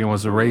my wagon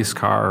was a race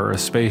car or a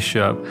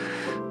spaceship.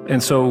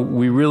 And so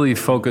we really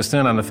focused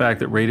in on the fact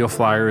that Radio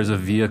Flyer is a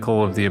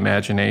vehicle of the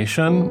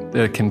imagination.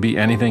 It can be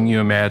anything you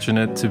imagine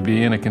it to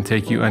be, and it can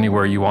take you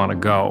anywhere you want to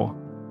go.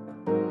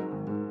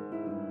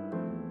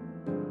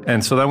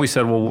 And so then we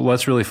said, well,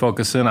 let's really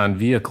focus in on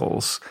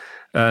vehicles.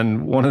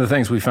 And one of the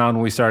things we found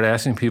when we started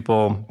asking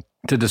people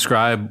to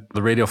describe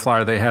the Radio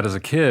Flyer they had as a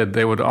kid,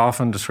 they would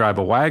often describe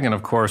a wagon,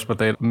 of course, but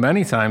they'd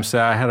many times say,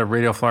 I had a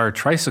Radio Flyer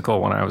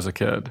tricycle when I was a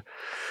kid.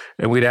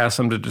 And we'd ask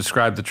them to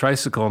describe the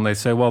tricycle, and they'd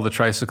say, well, the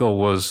tricycle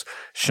was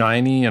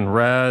shiny and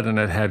red, and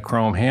it had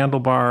chrome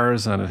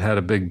handlebars, and it had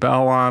a big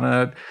bell on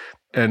it,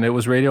 and it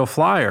was Radio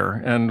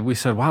Flyer. And we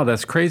said, wow,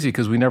 that's crazy,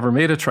 because we never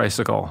made a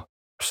tricycle.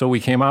 So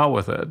we came out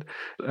with it,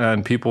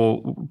 and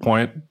people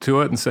point to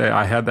it and say,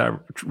 I had that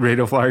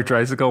Radio Flyer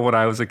tricycle when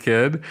I was a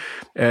kid,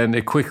 and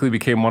it quickly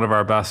became one of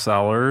our best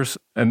sellers.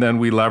 And then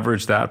we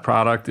leveraged that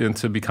product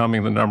into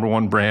becoming the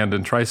 #1 brand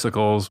in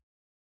tricycles.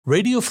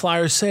 Radio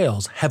Flyer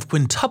sales have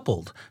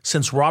quintupled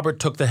since Robert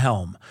took the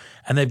helm,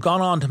 and they've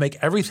gone on to make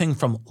everything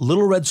from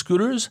little red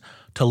scooters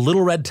to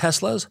little red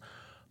Teslas,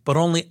 but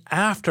only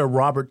after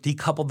Robert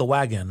decoupled the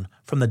wagon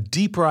from the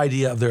deeper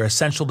idea of their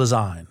essential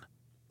design.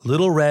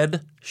 Little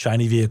red,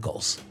 shiny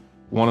vehicles.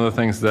 One of the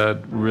things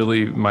that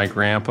really my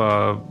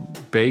grandpa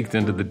baked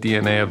into the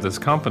DNA of this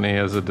company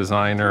as a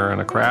designer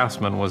and a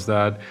craftsman was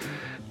that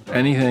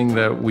anything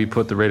that we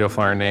put the Radio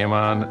Flyer name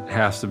on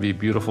has to be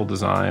beautiful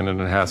design, and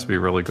it has to be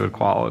really good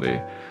quality.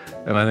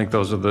 And I think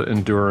those are the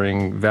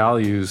enduring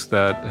values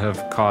that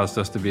have caused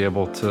us to be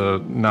able to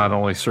not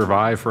only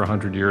survive for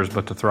 100 years,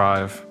 but to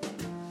thrive.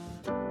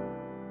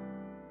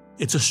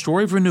 It's a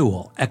story of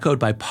renewal echoed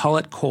by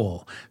Paulette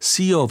Cole,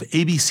 CEO of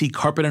ABC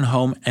Carpet &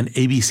 Home and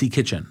ABC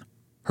Kitchen.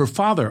 Her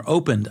father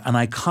opened an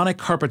iconic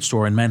carpet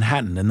store in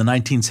Manhattan in the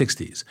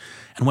 1960s,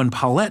 and when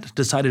Paulette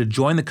decided to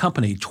join the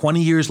company 20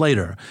 years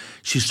later,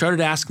 she started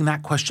asking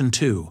that question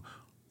too.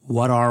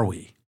 What are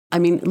we? I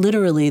mean,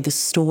 literally, the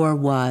store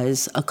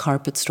was a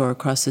carpet store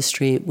across the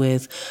street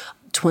with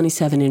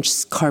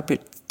 27-inch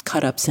carpet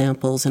cut-up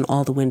samples in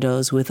all the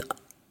windows with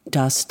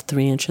dust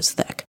 3 inches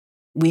thick.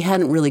 We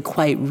hadn't really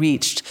quite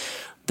reached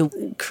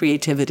the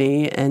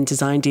creativity and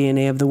design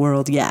DNA of the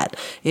world yet.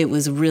 It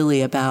was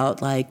really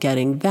about like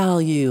getting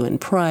value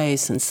and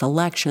price and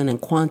selection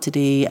and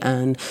quantity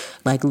and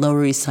like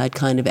Lower East Side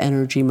kind of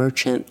energy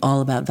merchant,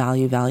 all about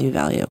value, value,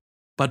 value.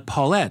 But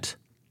Paulette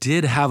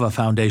did have a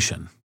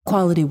foundation.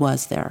 Quality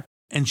was there.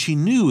 And she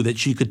knew that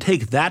she could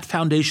take that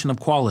foundation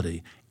of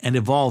quality and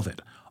evolve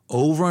it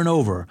over and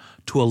over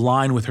to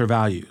align with her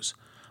values.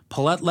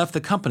 Paulette left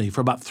the company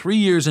for about 3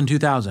 years in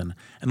 2000,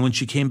 and when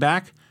she came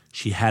back,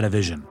 she had a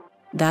vision.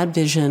 That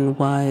vision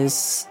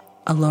was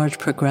a large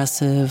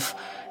progressive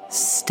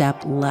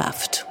step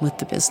left with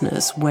the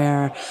business,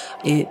 where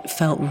it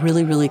felt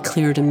really, really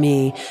clear to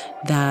me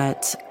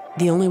that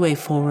the only way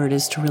forward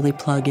is to really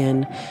plug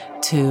in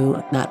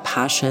to that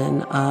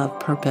passion of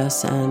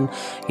purpose and,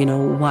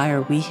 why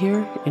are we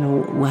here?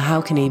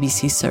 How can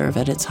ABC serve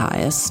at its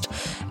highest?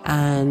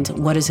 And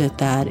what is it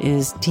that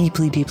is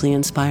deeply, deeply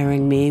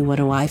inspiring me? What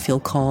do I feel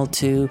called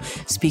to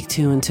speak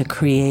to and to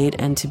create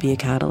and to be a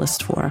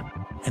catalyst for?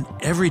 And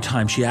every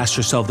time she asked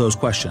herself those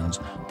questions,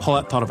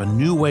 Paulette thought of a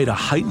new way to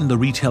heighten the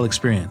retail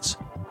experience.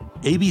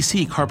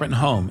 ABC Carpet &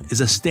 Home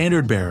is a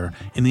standard bearer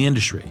in the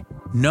industry,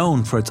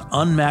 known for its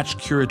unmatched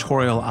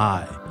curatorial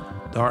eye.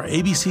 There are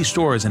ABC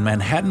stores in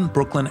Manhattan,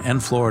 Brooklyn,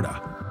 and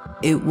Florida.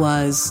 It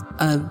was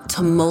a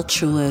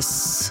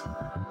tumultuous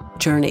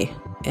journey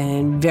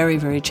and very,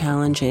 very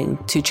challenging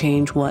to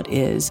change what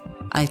is.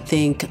 I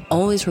think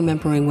always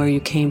remembering where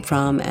you came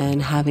from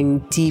and having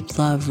deep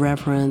love,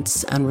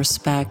 reverence, and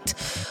respect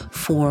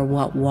for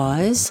what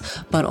was,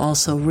 but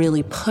also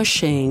really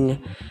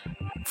pushing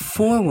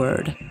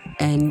forward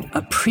and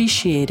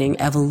appreciating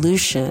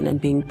evolution and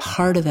being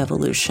part of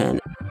evolution.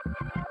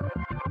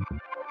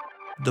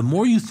 The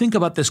more you think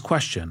about this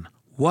question,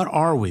 what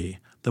are we,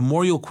 the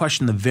more you'll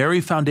question the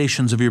very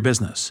foundations of your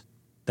business.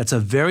 That's a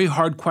very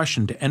hard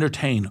question to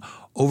entertain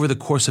over the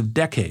course of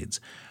decades,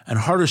 and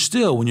harder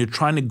still when you're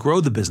trying to grow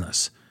the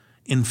business.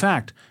 In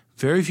fact,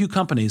 very few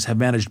companies have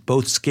managed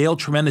both scale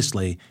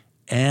tremendously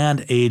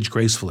and age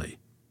gracefully.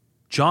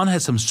 John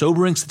has some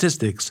sobering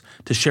statistics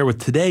to share with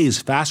today's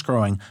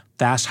fast-growing,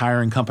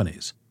 fast-hiring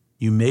companies.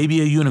 You may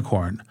be a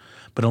unicorn,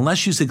 but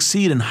unless you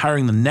succeed in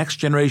hiring the next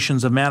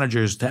generations of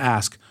managers to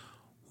ask,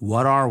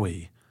 what are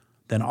we?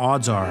 Then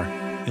odds are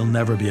you'll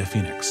never be a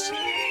phoenix.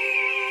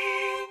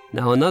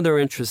 Now, another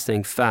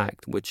interesting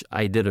fact, which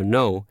I didn't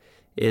know,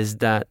 is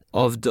that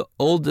of the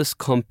oldest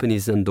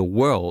companies in the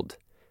world,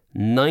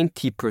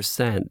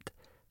 90%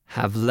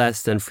 have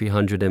less than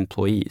 300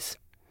 employees.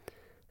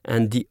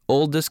 And the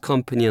oldest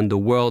company in the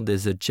world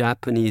is a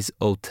Japanese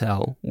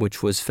hotel,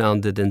 which was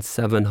founded in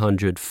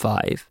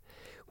 705,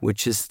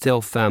 which is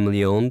still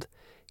family-owned.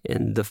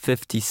 in the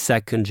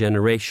 52nd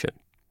generation.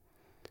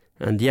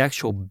 And the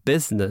actual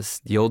business,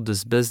 the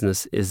oldest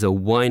business, is a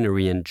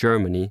winery in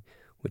Germany,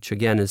 which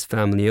again is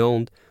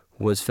family-owned,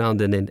 was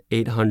founded in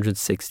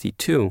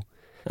 862.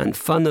 And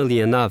funnily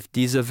enough,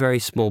 these are very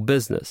small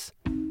business.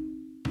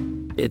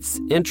 It's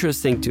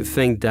interesting to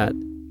think that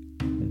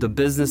the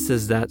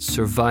businesses that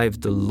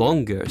survive the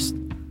longest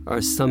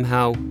are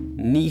somehow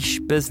niche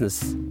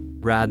business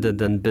rather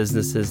than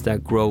businesses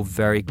that grow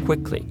very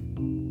quickly.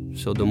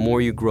 So the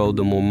more you grow,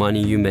 the more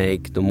money you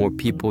make, the more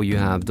people you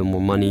have, the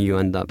more money you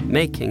end up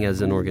making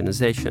as an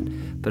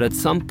organization. But at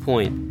some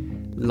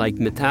point, like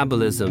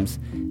metabolisms,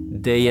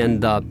 they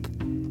end up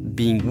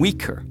being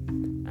weaker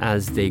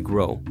as they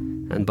grow.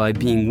 And by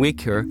being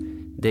weaker,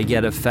 they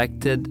get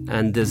affected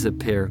and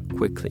disappear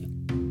quickly.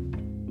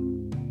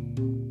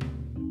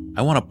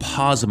 I want to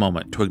pause a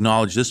moment to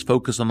acknowledge this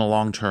focus on the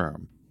long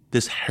term.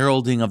 This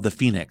heralding of the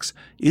phoenix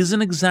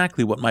isn't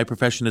exactly what my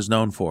profession is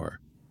known for.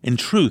 In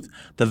truth,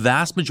 the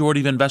vast majority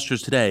of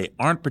investors today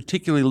aren't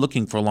particularly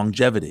looking for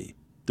longevity.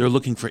 They're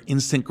looking for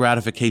instant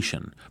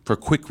gratification, for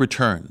quick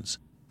returns.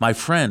 My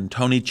friend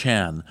Tony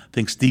Chan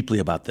thinks deeply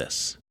about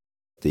this.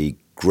 The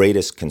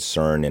greatest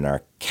concern in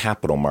our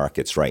capital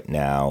markets right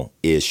now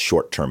is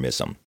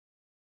short-termism.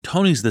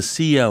 Tony's the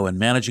CEO and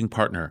managing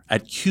partner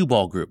at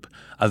Q-Ball Group,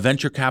 a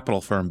venture capital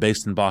firm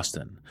based in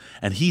Boston,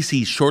 and he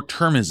sees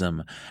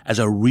short-termism as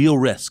a real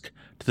risk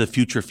to the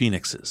future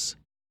phoenixes.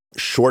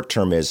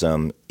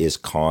 Short-termism is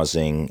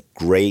causing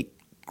great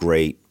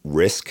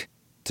risk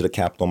to the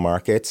capital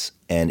markets,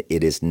 and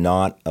it is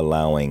not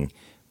allowing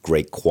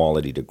great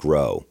quality to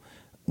grow.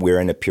 We're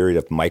in a period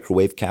of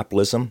microwave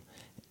capitalism,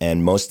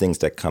 and most things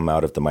that come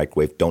out of the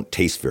microwave don't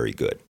taste very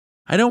good.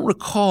 I don't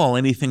recall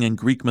anything in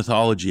Greek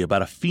mythology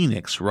about a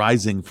phoenix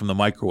rising from the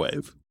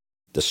microwave.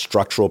 The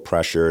structural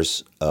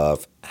pressures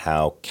of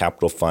how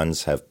capital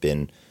funds have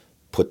been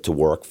put to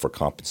work for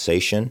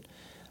compensation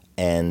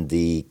and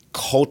the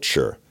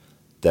culture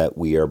that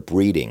we are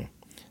breeding,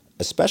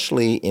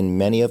 especially in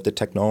many of the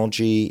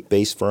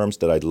technology-based firms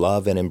that I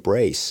love and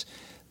embrace,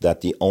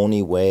 that the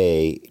only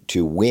way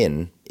to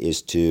win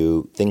is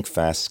to think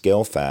fast,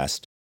 scale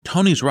fast.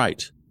 Tony's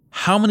right.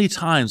 How many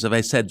times have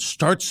I said,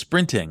 start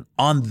sprinting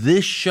on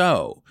this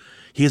show?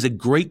 He has a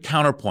great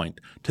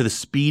counterpoint to the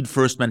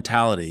speed-first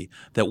mentality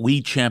that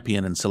we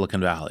champion in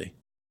Silicon Valley.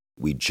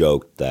 We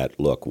joked that,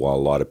 look, while a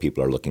lot of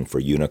people are looking for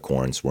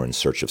unicorns, we're in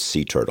search of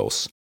sea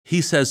turtles.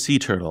 He says sea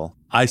turtle,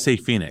 I say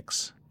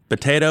phoenix.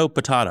 Potato,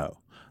 potato.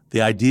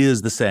 The idea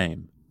is the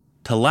same.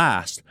 To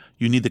last,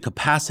 you need the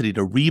capacity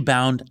to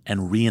rebound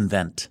and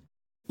reinvent.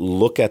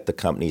 Look at the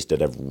companies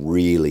that have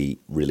really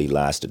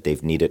lasted.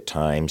 They've needed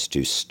times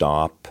to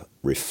stop,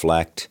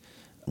 reflect,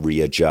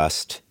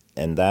 readjust,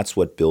 and that's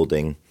what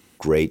building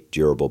great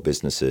durable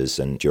businesses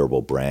and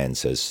durable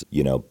brands has,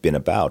 been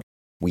about.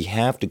 We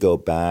have to go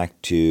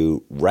back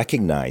to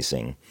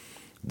recognizing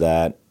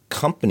that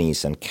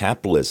companies and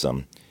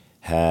capitalism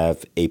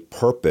have a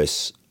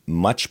purpose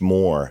much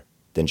more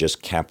than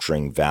just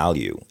capturing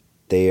value.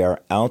 They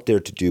are out there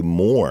to do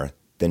more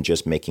than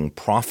just making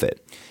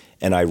profit.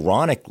 And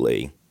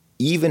ironically,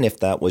 even if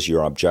that was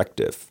your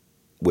objective,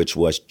 which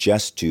was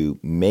just to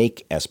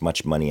make as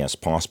much money as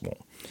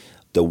possible,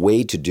 the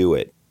way to do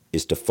it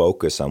is to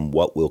focus on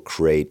what will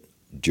create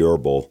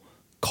durable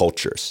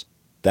cultures.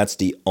 That's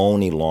the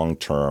only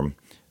long-term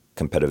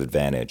competitive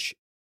advantage.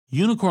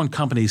 Unicorn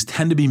companies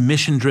tend to be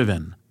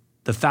mission-driven.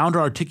 The founder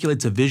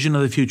articulates a vision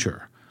of the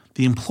future.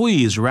 The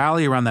employees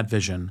rally around that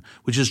vision,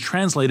 which is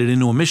translated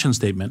into a mission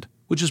statement,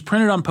 which is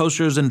printed on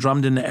posters and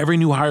drummed into every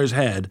new hire's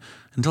head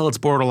until it's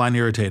borderline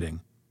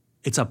irritating.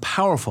 It's a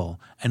powerful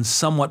and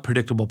somewhat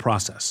predictable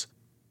process.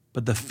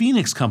 But the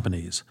Phoenix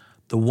companies,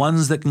 the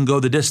ones that can go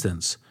the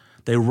distance,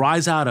 they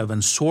rise out of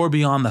and soar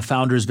beyond the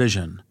founder's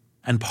vision.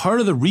 And part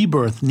of the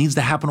rebirth needs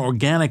to happen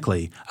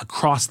organically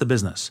across the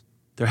business.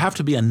 There have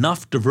to be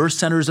enough diverse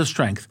centers of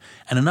strength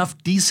and enough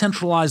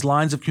decentralized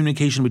lines of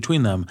communication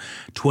between them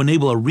to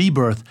enable a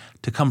rebirth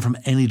to come from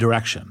any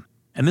direction.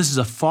 And this is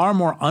a far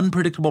more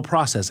unpredictable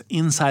process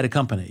inside a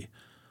company.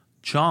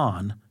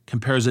 John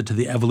compares it to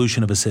the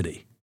evolution of a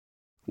city.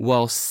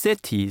 While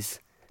cities,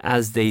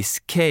 as they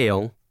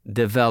scale,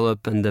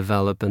 develop and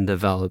develop and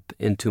develop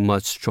into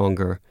much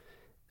stronger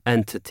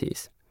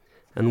entities.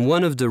 And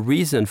one of the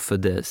reasons for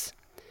this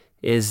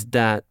is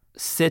that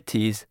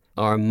cities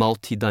are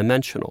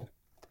multidimensional,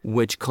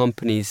 which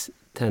companies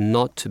tend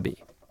not to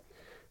be.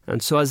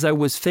 And so as I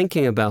was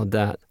thinking about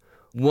that,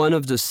 one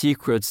of the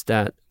secrets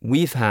that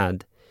we've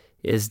had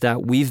is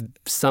that we've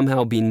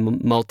somehow been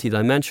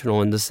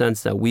multidimensional in the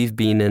sense that we've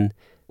been in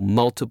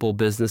multiple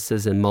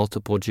businesses in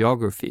multiple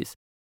geographies.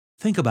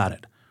 Think about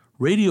it.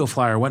 Radio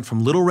Flyer went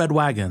from little red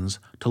wagons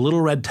to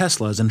little red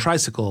Teslas and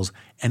tricycles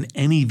and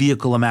any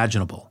vehicle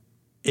imaginable.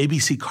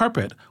 ABC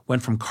Carpet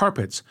went from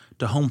carpets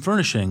to home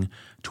furnishing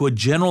to a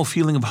general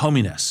feeling of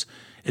hominess.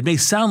 It may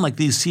sound like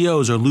these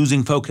CEOs are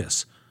losing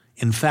focus.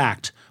 In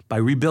fact, by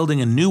rebuilding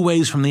in new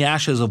ways from the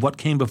ashes of what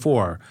came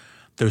before,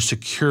 they're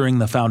securing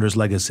the founder's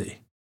legacy.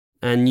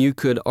 And you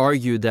could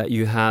argue that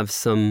you have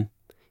some,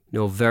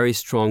 very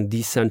strong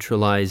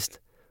decentralized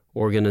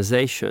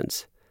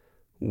organizations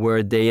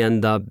where they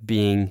end up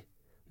being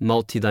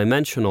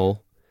multidimensional,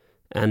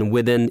 and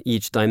within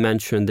each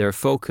dimension they're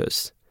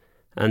focused,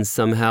 and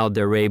somehow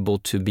they're able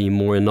to be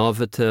more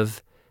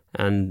innovative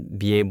and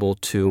be able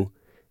to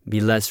be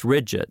less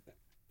rigid,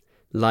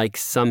 like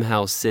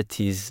somehow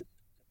cities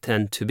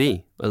tend to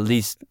be, at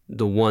least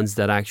the ones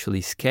that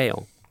actually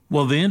scale.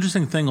 Well, the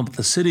interesting thing about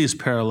the cities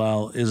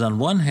parallel is, on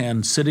one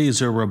hand,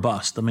 cities are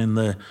robust. I mean,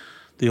 the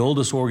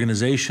oldest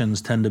organizations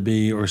tend to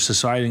be, or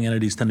society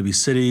entities tend to be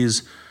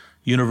cities,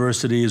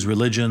 universities,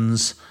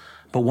 religions.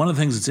 But one of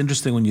the things that's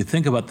interesting when you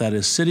think about that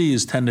is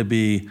cities tend to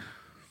be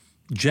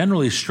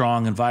generally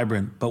strong and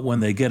vibrant, but when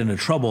they get into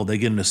trouble, they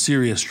get into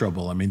serious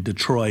trouble. I mean,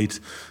 Detroit,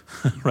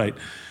 right?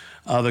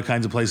 Other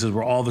kinds of places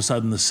where all of a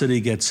sudden the city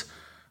gets,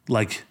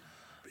 like,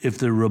 if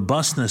the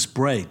robustness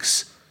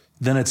breaks,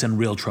 then it's in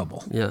real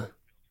trouble. Yeah.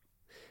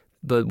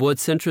 But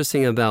what's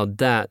interesting about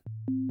that,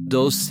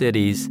 those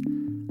cities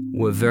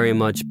were very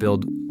much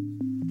built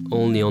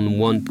only on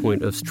one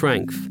point of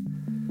strength.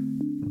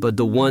 But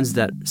the ones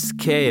that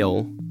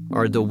scale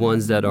are the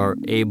ones that are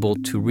able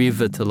to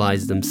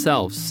revitalize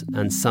themselves,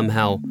 and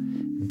somehow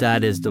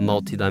that is the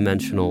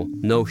multidimensional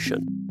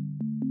notion.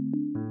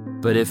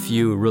 But if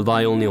you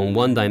rely only on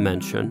one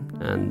dimension,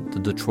 and the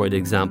Detroit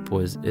example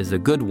is a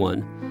good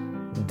one,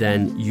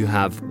 then you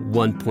have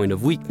one point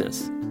of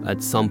weakness.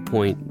 At some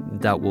point,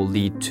 that will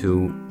lead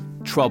to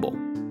trouble.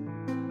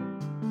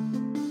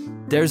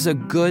 There's a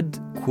good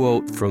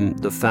quote from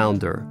the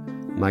founder,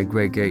 my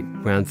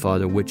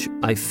great-great-grandfather, which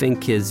I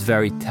think is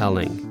very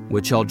telling,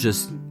 which I'll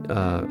just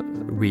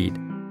read.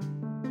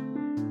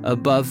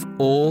 Above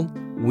all,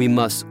 we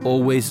must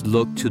always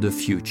look to the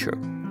future.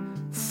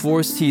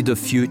 Foresee the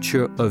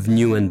future of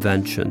new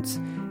inventions.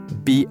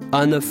 Be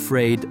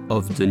unafraid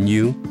of the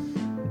new.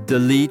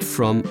 Delete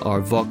from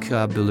our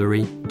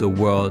vocabulary the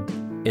word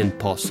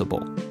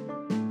impossible.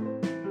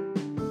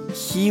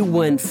 He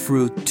went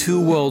through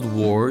 2 world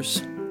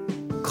wars,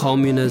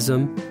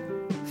 communism,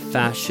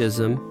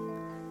 fascism,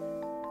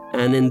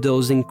 and in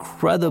those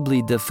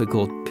incredibly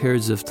difficult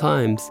periods of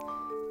times,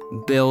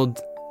 build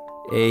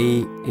a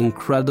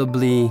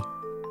incredibly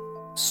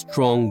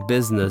strong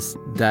business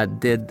that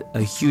did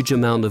a huge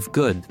amount of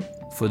good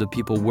for the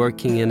people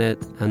working in it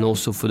and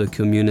also for the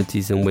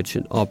communities in which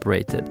it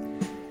operated.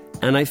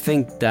 And I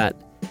think that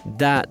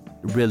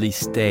really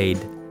stayed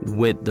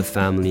with the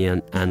family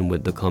and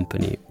with the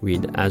company,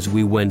 Reid, as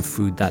we went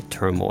through that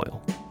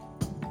turmoil.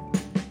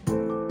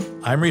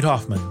 I'm Reid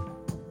Hoffman.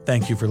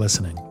 Thank you for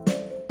listening.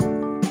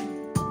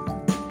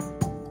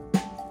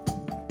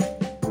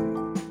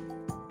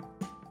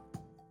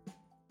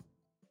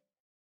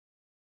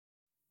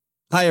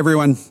 Hi,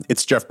 everyone.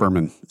 It's Jeff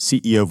Berman,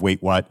 CEO of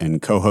Wait What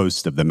and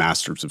co-host of the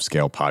Masters of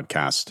Scale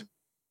podcast.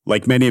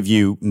 Like many of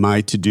you, my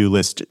to-do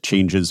list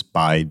changes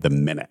by the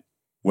minute.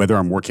 Whether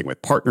I'm working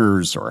with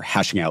partners or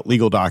hashing out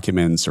legal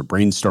documents or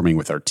brainstorming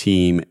with our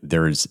team,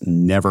 there is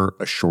never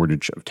a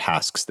shortage of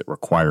tasks that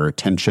require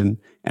attention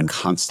and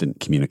constant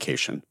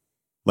communication.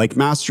 Like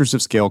Masters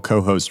of Scale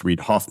co-host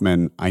Reid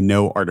Hoffman, I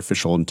know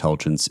artificial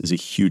intelligence is a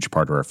huge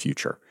part of our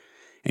future,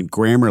 and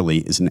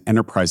Grammarly is an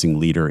enterprising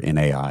leader in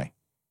AI.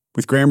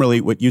 With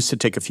Grammarly, what used to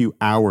take a few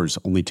hours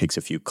only takes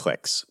a few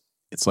clicks.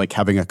 It's like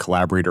having a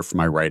collaborator for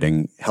my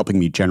writing, helping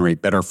me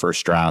generate better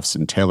first drafts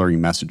and tailoring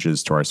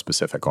messages to our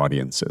specific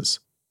audiences.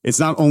 It's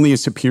not only a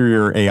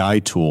superior AI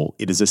tool,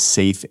 it is a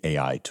safe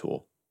AI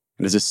tool.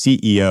 And as a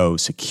CEO,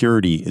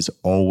 security is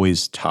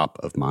always top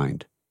of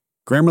mind.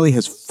 Grammarly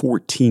has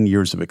 14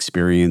 years of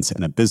experience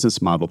and a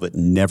business model that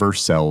never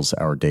sells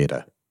our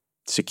data.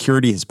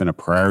 Security has been a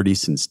priority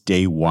since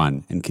day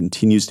one and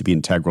continues to be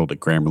integral to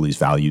Grammarly's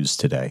values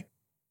today.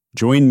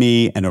 Join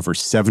me and over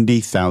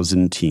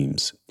 70,000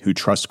 teams who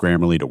trust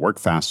Grammarly to work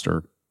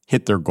faster,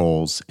 hit their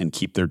goals, and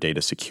keep their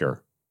data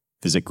secure.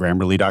 Visit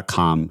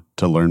Grammarly.com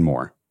to learn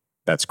more.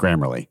 That's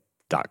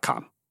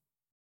Grammarly.com.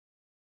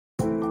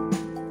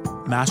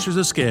 Masters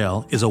of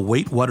Scale is a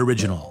Wait What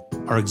original.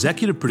 Our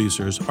executive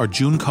producers are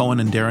June Cohen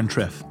and Darren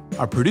Triff.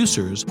 Our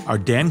producers are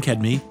Dan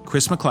Kedmi,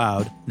 Chris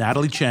McLeod,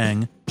 Natalie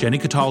Chang, Jenny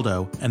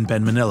Cataldo, and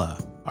Ben Manila.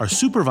 Our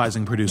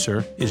supervising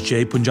producer is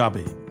Jay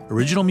Punjabi.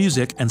 Original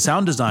music and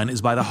sound design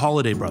is by the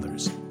Holiday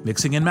Brothers.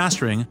 Mixing and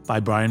mastering by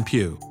Brian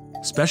Pugh.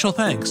 Special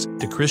thanks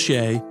to Chris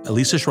Ye,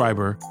 Elisa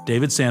Schreiber,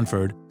 David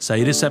Sanford,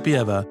 Saida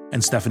Sepieva,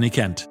 and Stephanie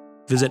Kent.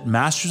 Visit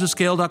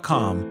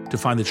mastersofscale.com to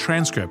find the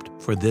transcript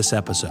for this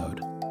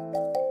episode.